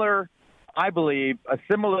similar, I believe, a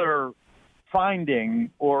similar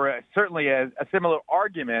finding or certainly a similar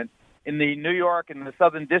argument in the New York and the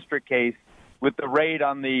Southern District case with the raid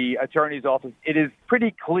on the attorney's office. It is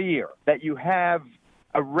pretty clear that you have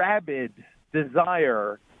a rabid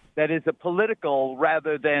desire that is a political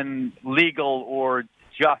rather than legal or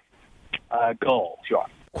just goal, Sean.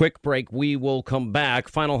 Quick break. We will come back.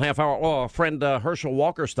 Final half hour. Oh, our friend Herschel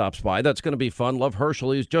Walker stops by. That's going to be fun. Love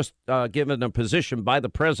Herschel. He's just given a position by the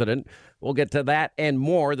president. We'll get to that and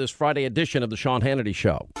more this Friday edition of the Sean Hannity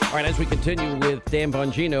Show. All right, as we continue with Dan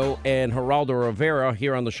Bongino and Geraldo Rivera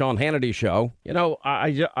here on the Sean Hannity Show, you know,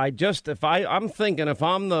 I'm thinking if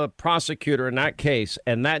I'm the prosecutor in that case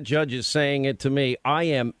and that judge is saying it to me, I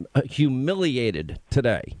am humiliated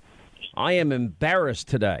today. I am embarrassed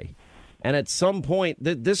today. And at some point,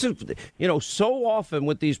 this is, you know, so often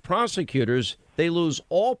with these prosecutors, they lose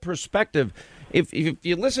all perspective. If you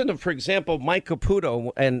listen to, for example, Mike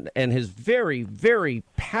Caputo and his very, very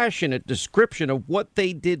passionate description of what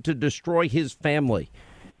they did to destroy his family.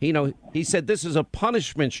 You know, he said this is a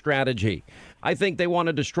punishment strategy. I think they want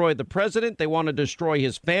to destroy the president. They want to destroy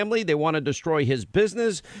his family. They want to destroy his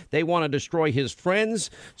business. They want to destroy his friends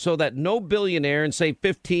so that no billionaire in, say,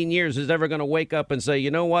 15 years is ever going to wake up and say, you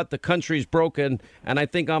know what, the country's broken, and I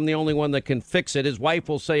think I'm the only one that can fix it. His wife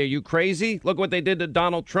will say, are you crazy? Look what they did to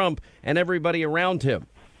Donald Trump and everybody around him.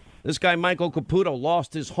 This guy, Michael Caputo,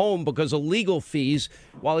 lost his home because of legal fees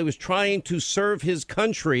while he was trying to serve his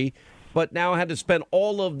country, but now had to spend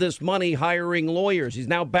all of this money hiring lawyers. He's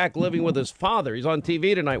now back living with his father. He's on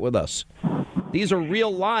TV tonight with us. These are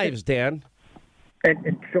real lives, Dan.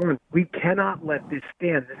 And Sean, we cannot let this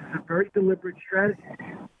stand. This is a very deliberate strategy.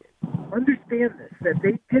 Understand this, that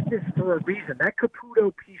they did this for a reason. That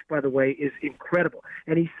Caputo piece, by the way, is incredible.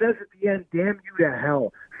 And he says at the end, damn you to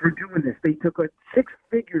hell for doing this. They took 6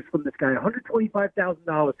 figures from this guy,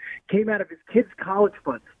 $125,000, came out of his kid's college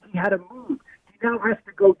fund. He had to move. Now has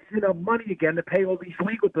to go tin up money again to pay all these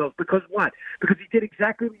legal bills. Because what? Because he did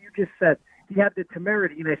exactly what you just said. He had the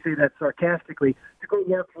temerity, and I say that sarcastically, to go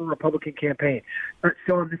work for a Republican campaign.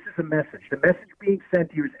 Sean, this is a message. The message being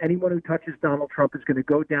sent here is anyone who touches Donald Trump is going to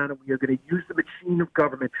go down, and we are going to use the machine of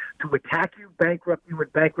government to attack you,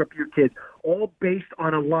 and bankrupt your kids, all based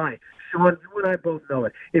on a lie. Sean, you and I both know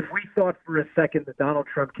it. If we thought for a second the Donald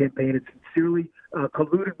Trump campaign had sincerely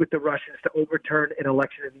colluded with the Russians to overturn an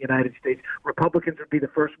election in the United States, Republicans would be the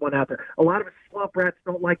first one out there. A lot of us swamp rats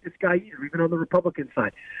don't like this guy either, even on the Republican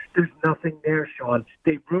side. There's nothing there, Sean.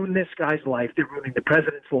 They ruined this guy's life. They're ruining the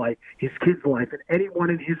president's life, his kid's life, and anyone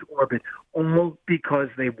in his orbit, all because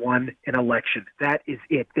they won an election. That is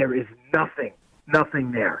it. There is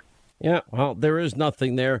nothing there. Yeah, well, there is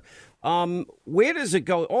nothing there. Where does it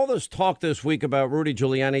go? All this talk this week about Rudy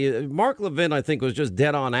Giuliani, Mark Levin, I think, was just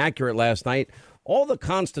dead on accurate last night. All the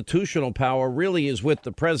constitutional power really is with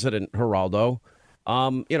the president, Geraldo.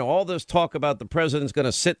 You know, all this talk about the president's going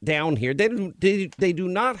to sit down here. They do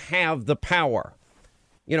not have the power.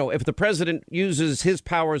 You know, if the president uses his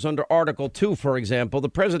powers under Article 2, for example, the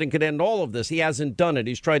president could end all of this. He hasn't done it.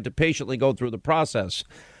 He's tried to patiently go through the process.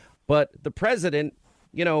 But the president,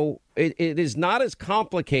 you know, it is not as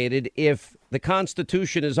complicated if the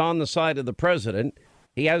Constitution is on the side of the president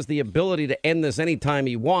He has the ability to end this anytime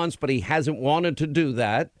he wants, but he hasn't wanted to do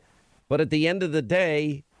that. But at the end of the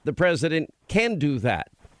day, the president can do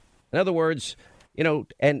that. In other words,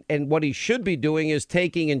 and what he should be doing is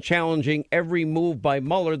taking and challenging every move by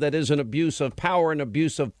Mueller that is an abuse of power, an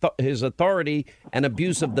abuse of his authority, and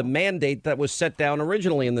abuse of the mandate that was set down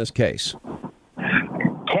originally in this case.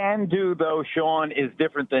 Can do, though, Sean, is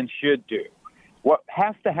different than should do. What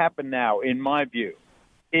has to happen now, in my view,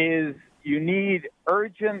 is you need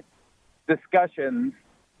urgent discussions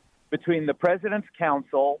between the president's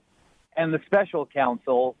counsel and the special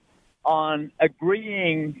counsel on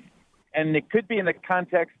agreeing, and it could be in the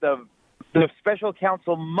context of the special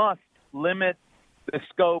counsel must limit the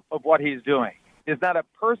scope of what he's doing. There's not a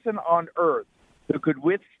person on earth who could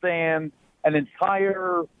withstand an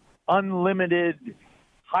entire unlimited,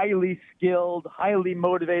 highly skilled, highly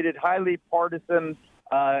motivated, highly partisan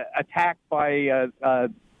attack by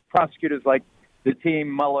prosecutors like the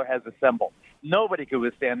team Mueller has assembled. Nobody could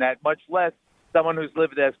withstand that, much less someone who's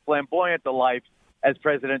lived as flamboyant a life as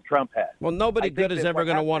President Trump has. Well, nobody good is ever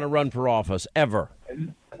going to want to run for office, ever.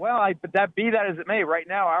 Well, but that be that as it may, right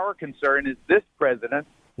now our concern is this president.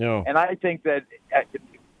 Yeah. And I think that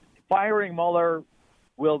firing Mueller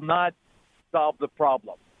will not solve the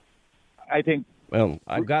problem. I think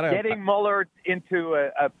getting Mueller into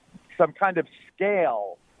some kind of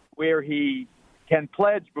scale where he can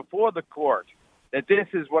pledge before the court that this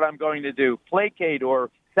is what I'm going to do, placate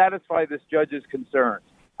or satisfy this judge's concerns.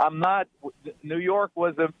 New York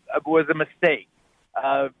was a mistake.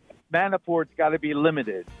 Manafort's got to be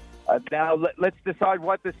limited. Now let's decide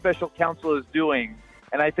what the special counsel is doing.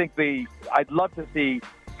 And I think I'd love to see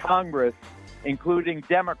Congress, including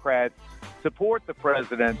Democrats, support the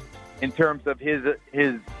president in terms of his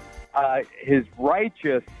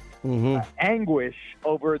righteous anguish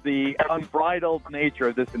over the unbridled nature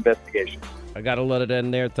of this investigation. I got to let it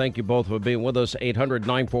end there. Thank you both for being with us.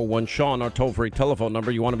 800-941-SEAN, our toll-free telephone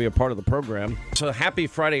number. You want to be a part of the program. So happy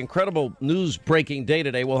Friday. Incredible news-breaking day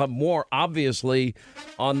today. We'll have more, obviously,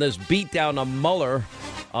 on this beatdown of Mueller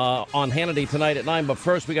on Hannity tonight at 9. But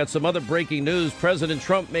first, we got some other breaking news. President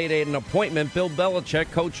Trump made an appointment. Bill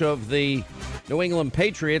Belichick, coach of the New England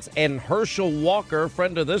Patriots, and Herschel Walker,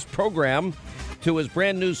 friend of this program, to his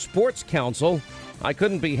brand new sports council. I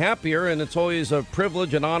couldn't be happier, and it's always a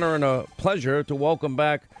privilege, an honor, and a pleasure to welcome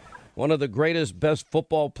back one of the greatest, best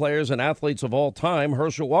football players and athletes of all time.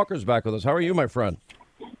 Herschel Walker's back with us. How are you, my friend?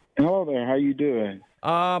 Hello there. How you doing?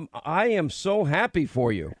 I am so happy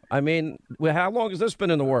for you. I mean, how long has this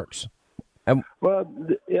been in the works? Well,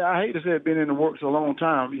 yeah, I hate to say it's been in the works a long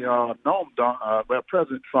time. You know, I've known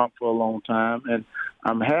President Trump for a long time, and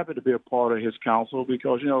I'm happy to be a part of his council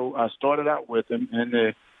because, you know, I started out with him in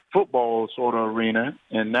the football sort of arena,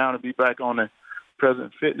 and now to be back on the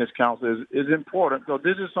President Fitness Council is important because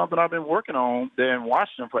this is something I've been working on there in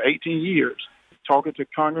Washington for 18 years, talking to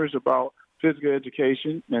Congress about physical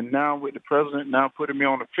education, and now with the president now putting me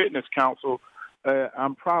on the Fitness Council,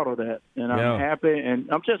 I'm proud of that, and I'm happy, and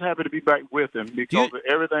I'm just happy to be back with him because of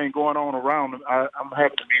everything going on around him. I'm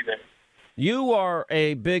happy to be there. You are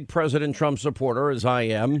a big President Trump supporter, as I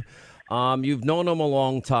am. You've known him a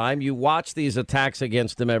long time. You watch these attacks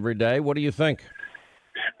against him every day. What do you think?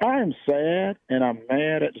 I am sad and I'm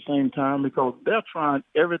mad at the same time because they're trying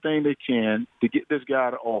everything they can to get this guy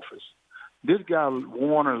out of office. This guy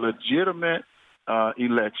won a legitimate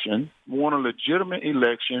election,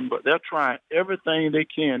 but they're trying everything they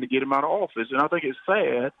can to get him out of office. And I think it's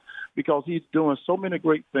sad because he's doing so many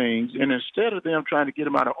great things. And instead of them trying to get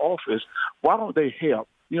him out of office, why don't they help?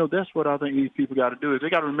 You know, that's what I think these people got to do is they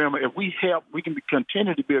got to remember if we help, we can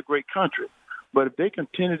continue to be a great country. But if they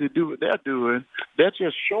continue to do what they're doing, that's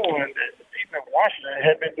just showing that the people in Washington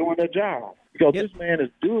have been doing their job. Because this man is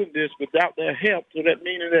doing this without their help. So that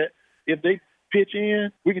meaning that if they pitch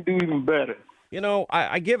in, we can do even better. You know,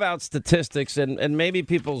 I give out statistics, and maybe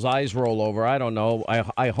people's eyes roll over. I don't know.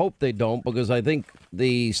 I hope they don't, because I think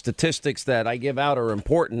the statistics that I give out are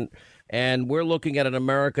important. And we're looking at an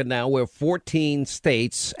America now where 14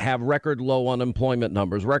 states have record low unemployment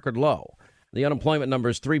numbers, record low. The unemployment number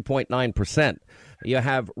is 3.9%. You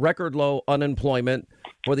have record low unemployment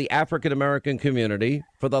for the African-American community,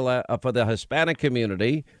 for the Hispanic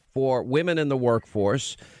community, for women in the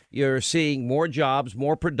workforce. You're seeing more jobs,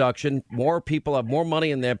 more production, more people have more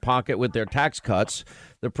money in their pocket with their tax cuts.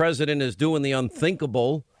 The president is doing the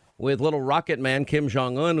unthinkable with little rocket man Kim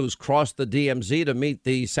Jong-un, who's crossed the DMZ to meet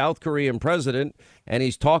the South Korean president, and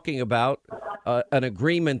he's talking about an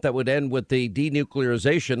agreement that would end with the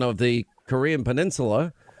denuclearization of the Korean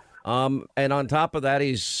Peninsula. And on top of that,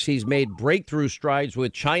 he's made breakthrough strides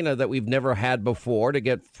with China that we've never had before to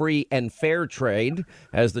get free and fair trade,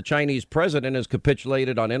 as the Chinese president has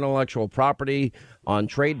capitulated on intellectual property, on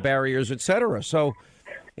trade barriers, et cetera. So,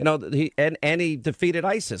 he defeated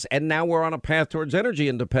ISIS. And now we're on a path towards energy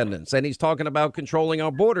independence. And he's talking about controlling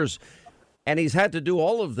our borders. And he's had to do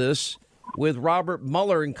all of this with Robert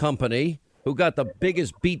Mueller and company, who got the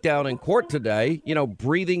biggest beatdown in court today,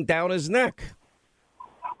 breathing down his neck.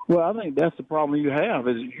 Well, I think that's the problem you have,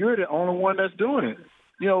 is you're the only one that's doing it.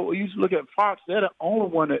 You look at Fox, they're the only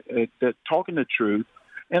one that's talking the truth.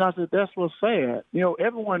 And I said, that's what's sad.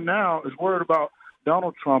 Everyone now is worried about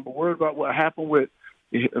Donald Trump, or worried about what happened with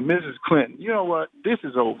Mrs. Clinton. You know what? This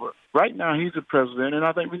is over. Right now, he's the president, and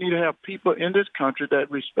I think we need to have people in this country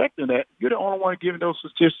that respecting that. You're the only one giving those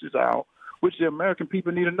statistics out, which the American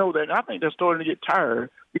people need to know that. And I think they're starting to get tired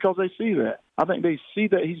because they see that. I think they see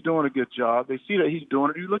that he's doing a good job. They see that he's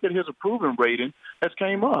doing it. You look at his approval rating that's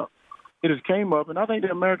came up. It has came up, and I think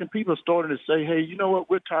the American people are starting to say, hey, you know what,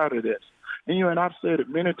 we're tired of this. And I've said it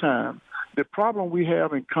many times. The problem we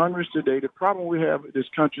have in Congress today, the problem we have in this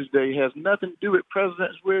country today has nothing to do with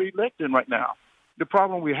presidents we're electing right now. The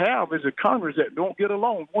problem we have is a Congress that don't get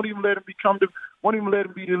along, won't even let him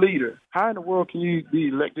be the leader. How in the world can you be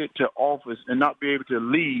elected to office and not be able to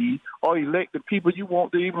lead or elect the people you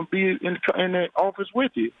want to even be in the office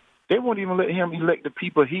with you? They won't even let him elect the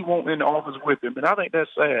people he wants in the office with him, and I think that's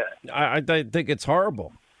sad. I think it's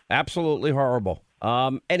horrible, absolutely horrible.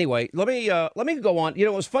 Anyway, let me go on.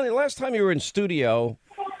 It was funny. Last time you were in studio,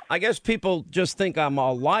 I guess people just think I'm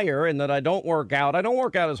a liar and that I don't work out. I don't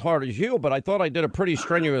work out as hard as you, but I thought I did a pretty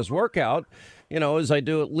strenuous workout, as I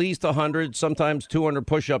do at least 100, sometimes 200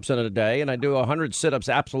 push-ups in a day, and I do 100 sit-ups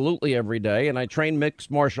absolutely every day, and I train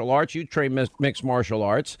mixed martial arts. You train mixed martial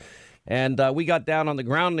arts, and we got down on the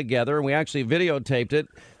ground together, and we actually videotaped it,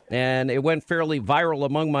 and it went fairly viral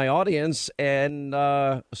among my audience, and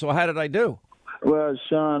so how did I do? Well,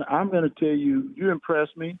 Sean, I'm going to tell you, you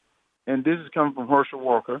impressed me. And this is coming from Herschel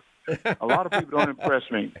Walker. A lot of people don't impress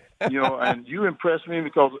me, and you impressed me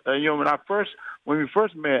because, when we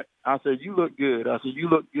first met, I said, you look good. I said, you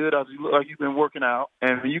look good. I said, you look like you've been working out.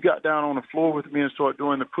 And when you got down on the floor with me and started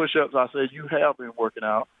doing the push-ups, I said, you have been working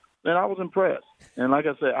out. And I was impressed. And like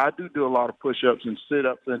I said, I do a lot of push-ups and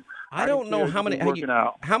sit-ups. And I don't know how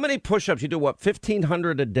many push-ups you do,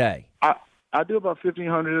 1,500 a day? I do about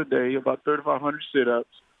 1,500 a day, about 3,500 sit-ups.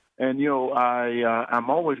 And, I'm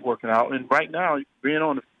always working out. And right now, being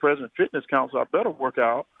on the President Fitness Council, I better work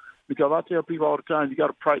out because I tell people all the time, you got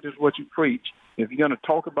to practice what you preach. If you're going to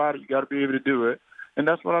talk about it, you got to be able to do it. And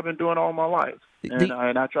that's what I've been doing all my life. And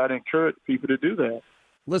I try to encourage people to do that.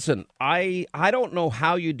 Listen, I don't know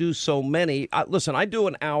how you do so many. Listen, I do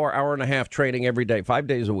an hour and a half training every day, 5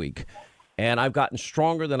 days a week. And I've gotten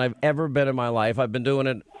stronger than I've ever been in my life. I've been doing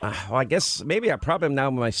it, I guess maybe I probably am now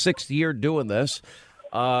in my 6th year doing this.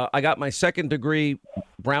 I got my 2nd degree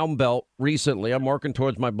brown belt recently. I'm working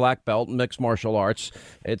towards my black belt in mixed martial arts.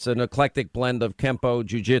 It's an eclectic blend of Kempo,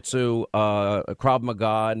 Jiu-Jitsu, Krav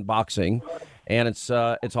Maga, and boxing. And it's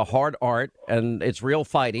a hard art, and it's real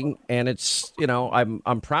fighting, and it's,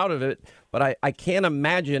 I'm proud of it. But I can't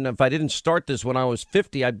imagine if I didn't start this when I was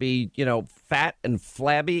 50, I'd be, fat and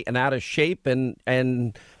flabby and out of shape. And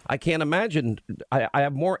I can't imagine. I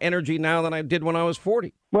have more energy now than I did when I was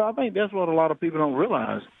 40. Well, I think that's what a lot of people don't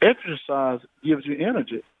realize. Exercise gives you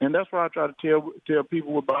energy. And that's what I try to tell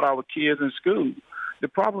people about our kids in school. The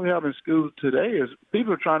problem we have in schools today is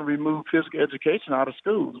people are trying to remove physical education out of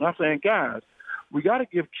schools. And I'm saying, guys, we got to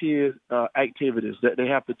give kids activities that they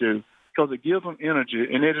have to do because it gives them energy.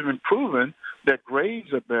 And it has been proven that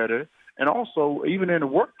grades are better and also even in the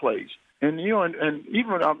workplace. And,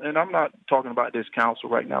 and I'm not talking about this council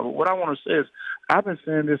right now, but what I want to say is I've been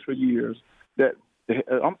saying this for years, that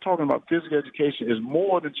I'm talking about physical education is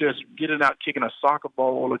more than just getting out, kicking a soccer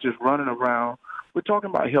ball or just running around. We're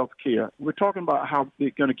talking about health care. We're talking about how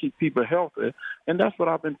they're going to keep people healthy. And that's what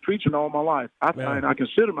I've been preaching all my life. I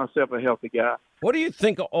consider myself a healthy guy. What do you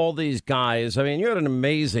think of all these guys? I mean, you had an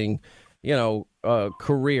amazing,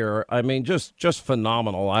 career. I mean, just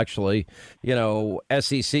phenomenal, actually.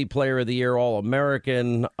 SEC Player of the Year,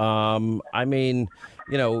 All-American. You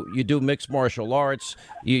do mixed martial arts.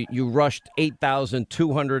 You rushed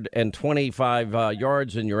 8,225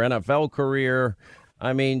 yards in your NFL career.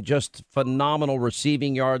 I mean, just phenomenal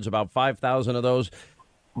receiving yards, about 5,000 of those.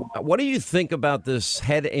 What do you think about this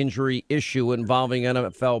head injury issue involving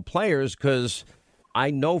NFL players? Because I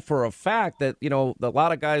know for a fact that, a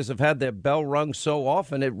lot of guys have had their bell rung so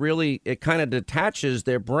often, it kind of detaches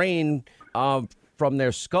their brain from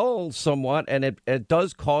their skull somewhat, and it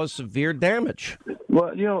does cause severe damage.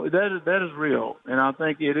 Well, that is real, and I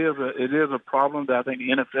think it is a problem that I think the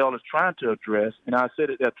NFL is trying to address. And I said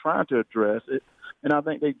that they're trying to address it, and I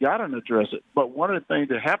think they got to address it. But one of the things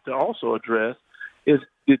they have to also address is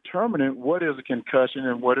determining what is a concussion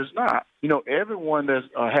and what is not. Everyone that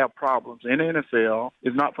have problems in the NFL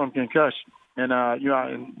is not from concussion. And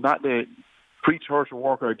not to preach Herschel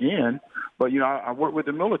Walker again, but I work with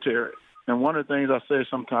the military. And one of the things I say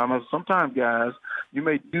sometimes guys, you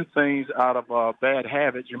may do things out of bad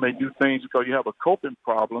habits. You may do things because you have a coping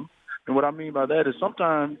problem. And what I mean by that is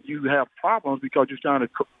sometimes you have problems because you're trying to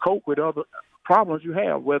cope with other problems you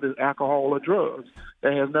have, whether it's alcohol or drugs.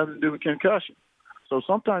 That has nothing to do with concussion. So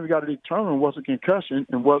sometimes you got to determine what's a concussion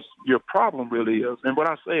and what your problem really is. And what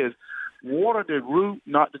I say is water the root,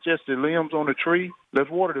 not just the limbs on the tree. Let's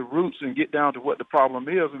water the roots and get down to what the problem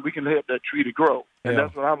is, and we can help that tree to grow. And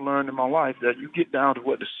that's what I've learned in my life, that you get down to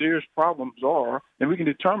what the serious problems are, and we can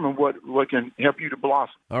determine what can help you to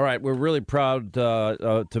blossom. All right. We're really proud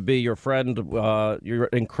to be your friend. You're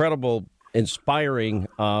incredible, inspiring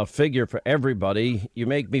figure for everybody. You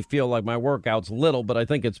make me feel like my workout's little, but I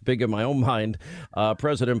think it's big in my own mind.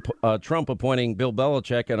 President Trump appointing Bill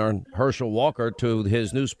Belichick and Herschel Walker to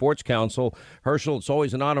his new sports council. Herschel, it's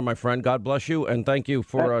always an honor, my friend. God bless you, and thank you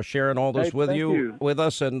for sharing all this with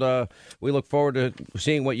us. And we look forward to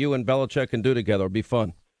seeing what you and Belichick can do together. It'll be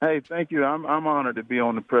fun. Hey, thank you. I'm honored to be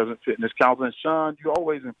on the President Fitness Council. And Sean, you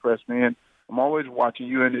always impress me, and I'm always watching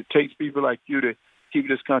you. And it takes people like you to keep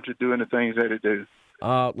this country doing the things that it do.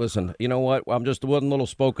 Listen, you know what? I'm just one little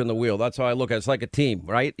spoke in the wheel. That's how I look at it. It's like a team,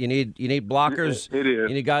 right? You need blockers. It is.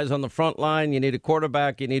 You need guys on the front line. You need a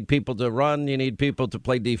quarterback. You need people to run. You need people to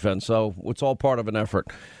play defense. So it's all part of an effort.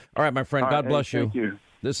 All right, my friend. God bless you. Thank you.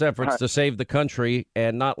 This effort's to save the country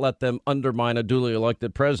and not let them undermine a duly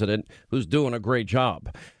elected president who's doing a great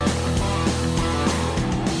job.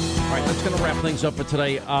 All right, that's going to wrap things up for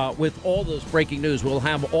today. With all this breaking news, we'll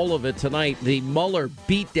have all of it tonight. The Mueller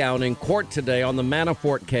beatdown in court today on the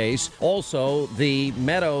Manafort case. Also, the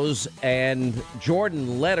Meadows and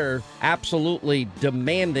Jordan letter absolutely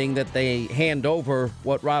demanding that they hand over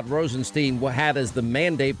what Rod Rosenstein had as the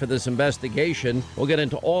mandate for this investigation. We'll get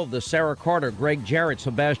into all of this. Sarah Carter, Greg Jarrett,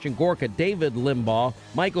 Sebastian Gorka, David Limbaugh,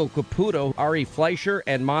 Michael Caputo, Ari Fleischer,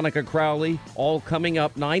 and Monica Crowley, all coming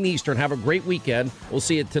up 9 Eastern. Have a great weekend. We'll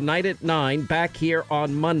see you tonight at 9, back here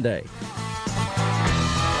on Monday.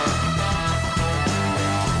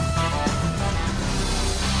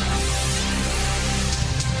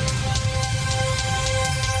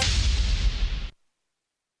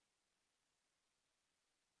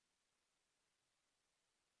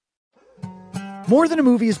 More Than a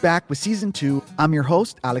Movie is back with Season 2. I'm your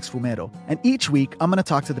host, Alex Fumero, and each week I'm going to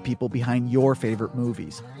talk to the people behind your favorite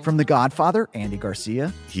movies. From The Godfather, Andy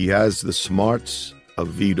Garcia. He has the smarts of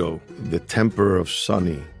Vito, the temper of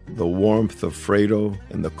Sonny, the warmth of Fredo,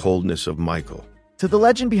 and the coldness of Michael. To the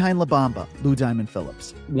legend behind La Bamba, Lou Diamond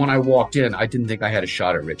Phillips. When I walked in, I didn't think I had a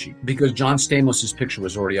shot at Richie because John Stamos' picture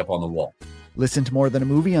was already up on the wall. Listen to More Than a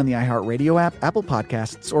Movie on the iHeartRadio app, Apple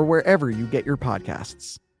Podcasts, or wherever you get your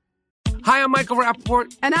podcasts. Hi, I'm Michael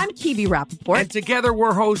Rappaport. And I'm Kibi Rappaport. And together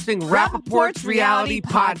we're hosting Rappaport's Reality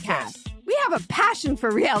Podcast. We have a passion for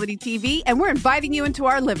reality TV, and we're inviting you into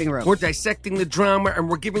our living room. We're dissecting the drama, and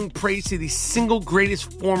we're giving praise to the single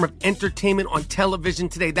greatest form of entertainment on television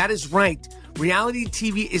today. That is right. Reality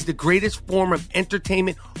TV is the greatest form of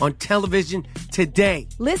entertainment on television today.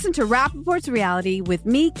 Listen to Rappaport's Reality with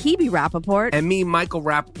me, Kibi Rappaport. And me, Michael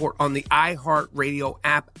Rappaport, on the iHeartRadio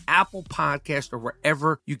app, Apple Podcast, or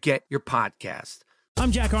wherever you get your podcast. I'm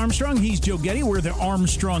Jack Armstrong. He's Joe Getty. We're the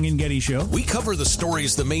Armstrong and Getty Show. We cover the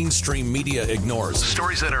stories the mainstream media ignores.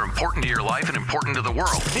 Stories that are important to your life and important to the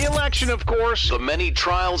world. The election, of course. The many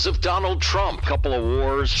trials of Donald Trump. Couple of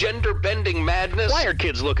wars. Gender-bending madness. Why are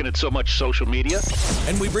kids looking at so much social media?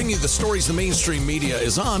 And we bring you the stories the mainstream media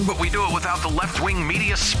is on, but we do it without the left-wing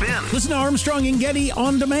media spin. Listen to Armstrong and Getty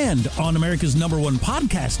on demand on America's #1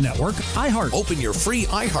 podcast network, iHeart. Open your free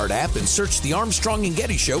iHeart app and search the Armstrong and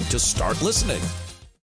Getty Show to start listening.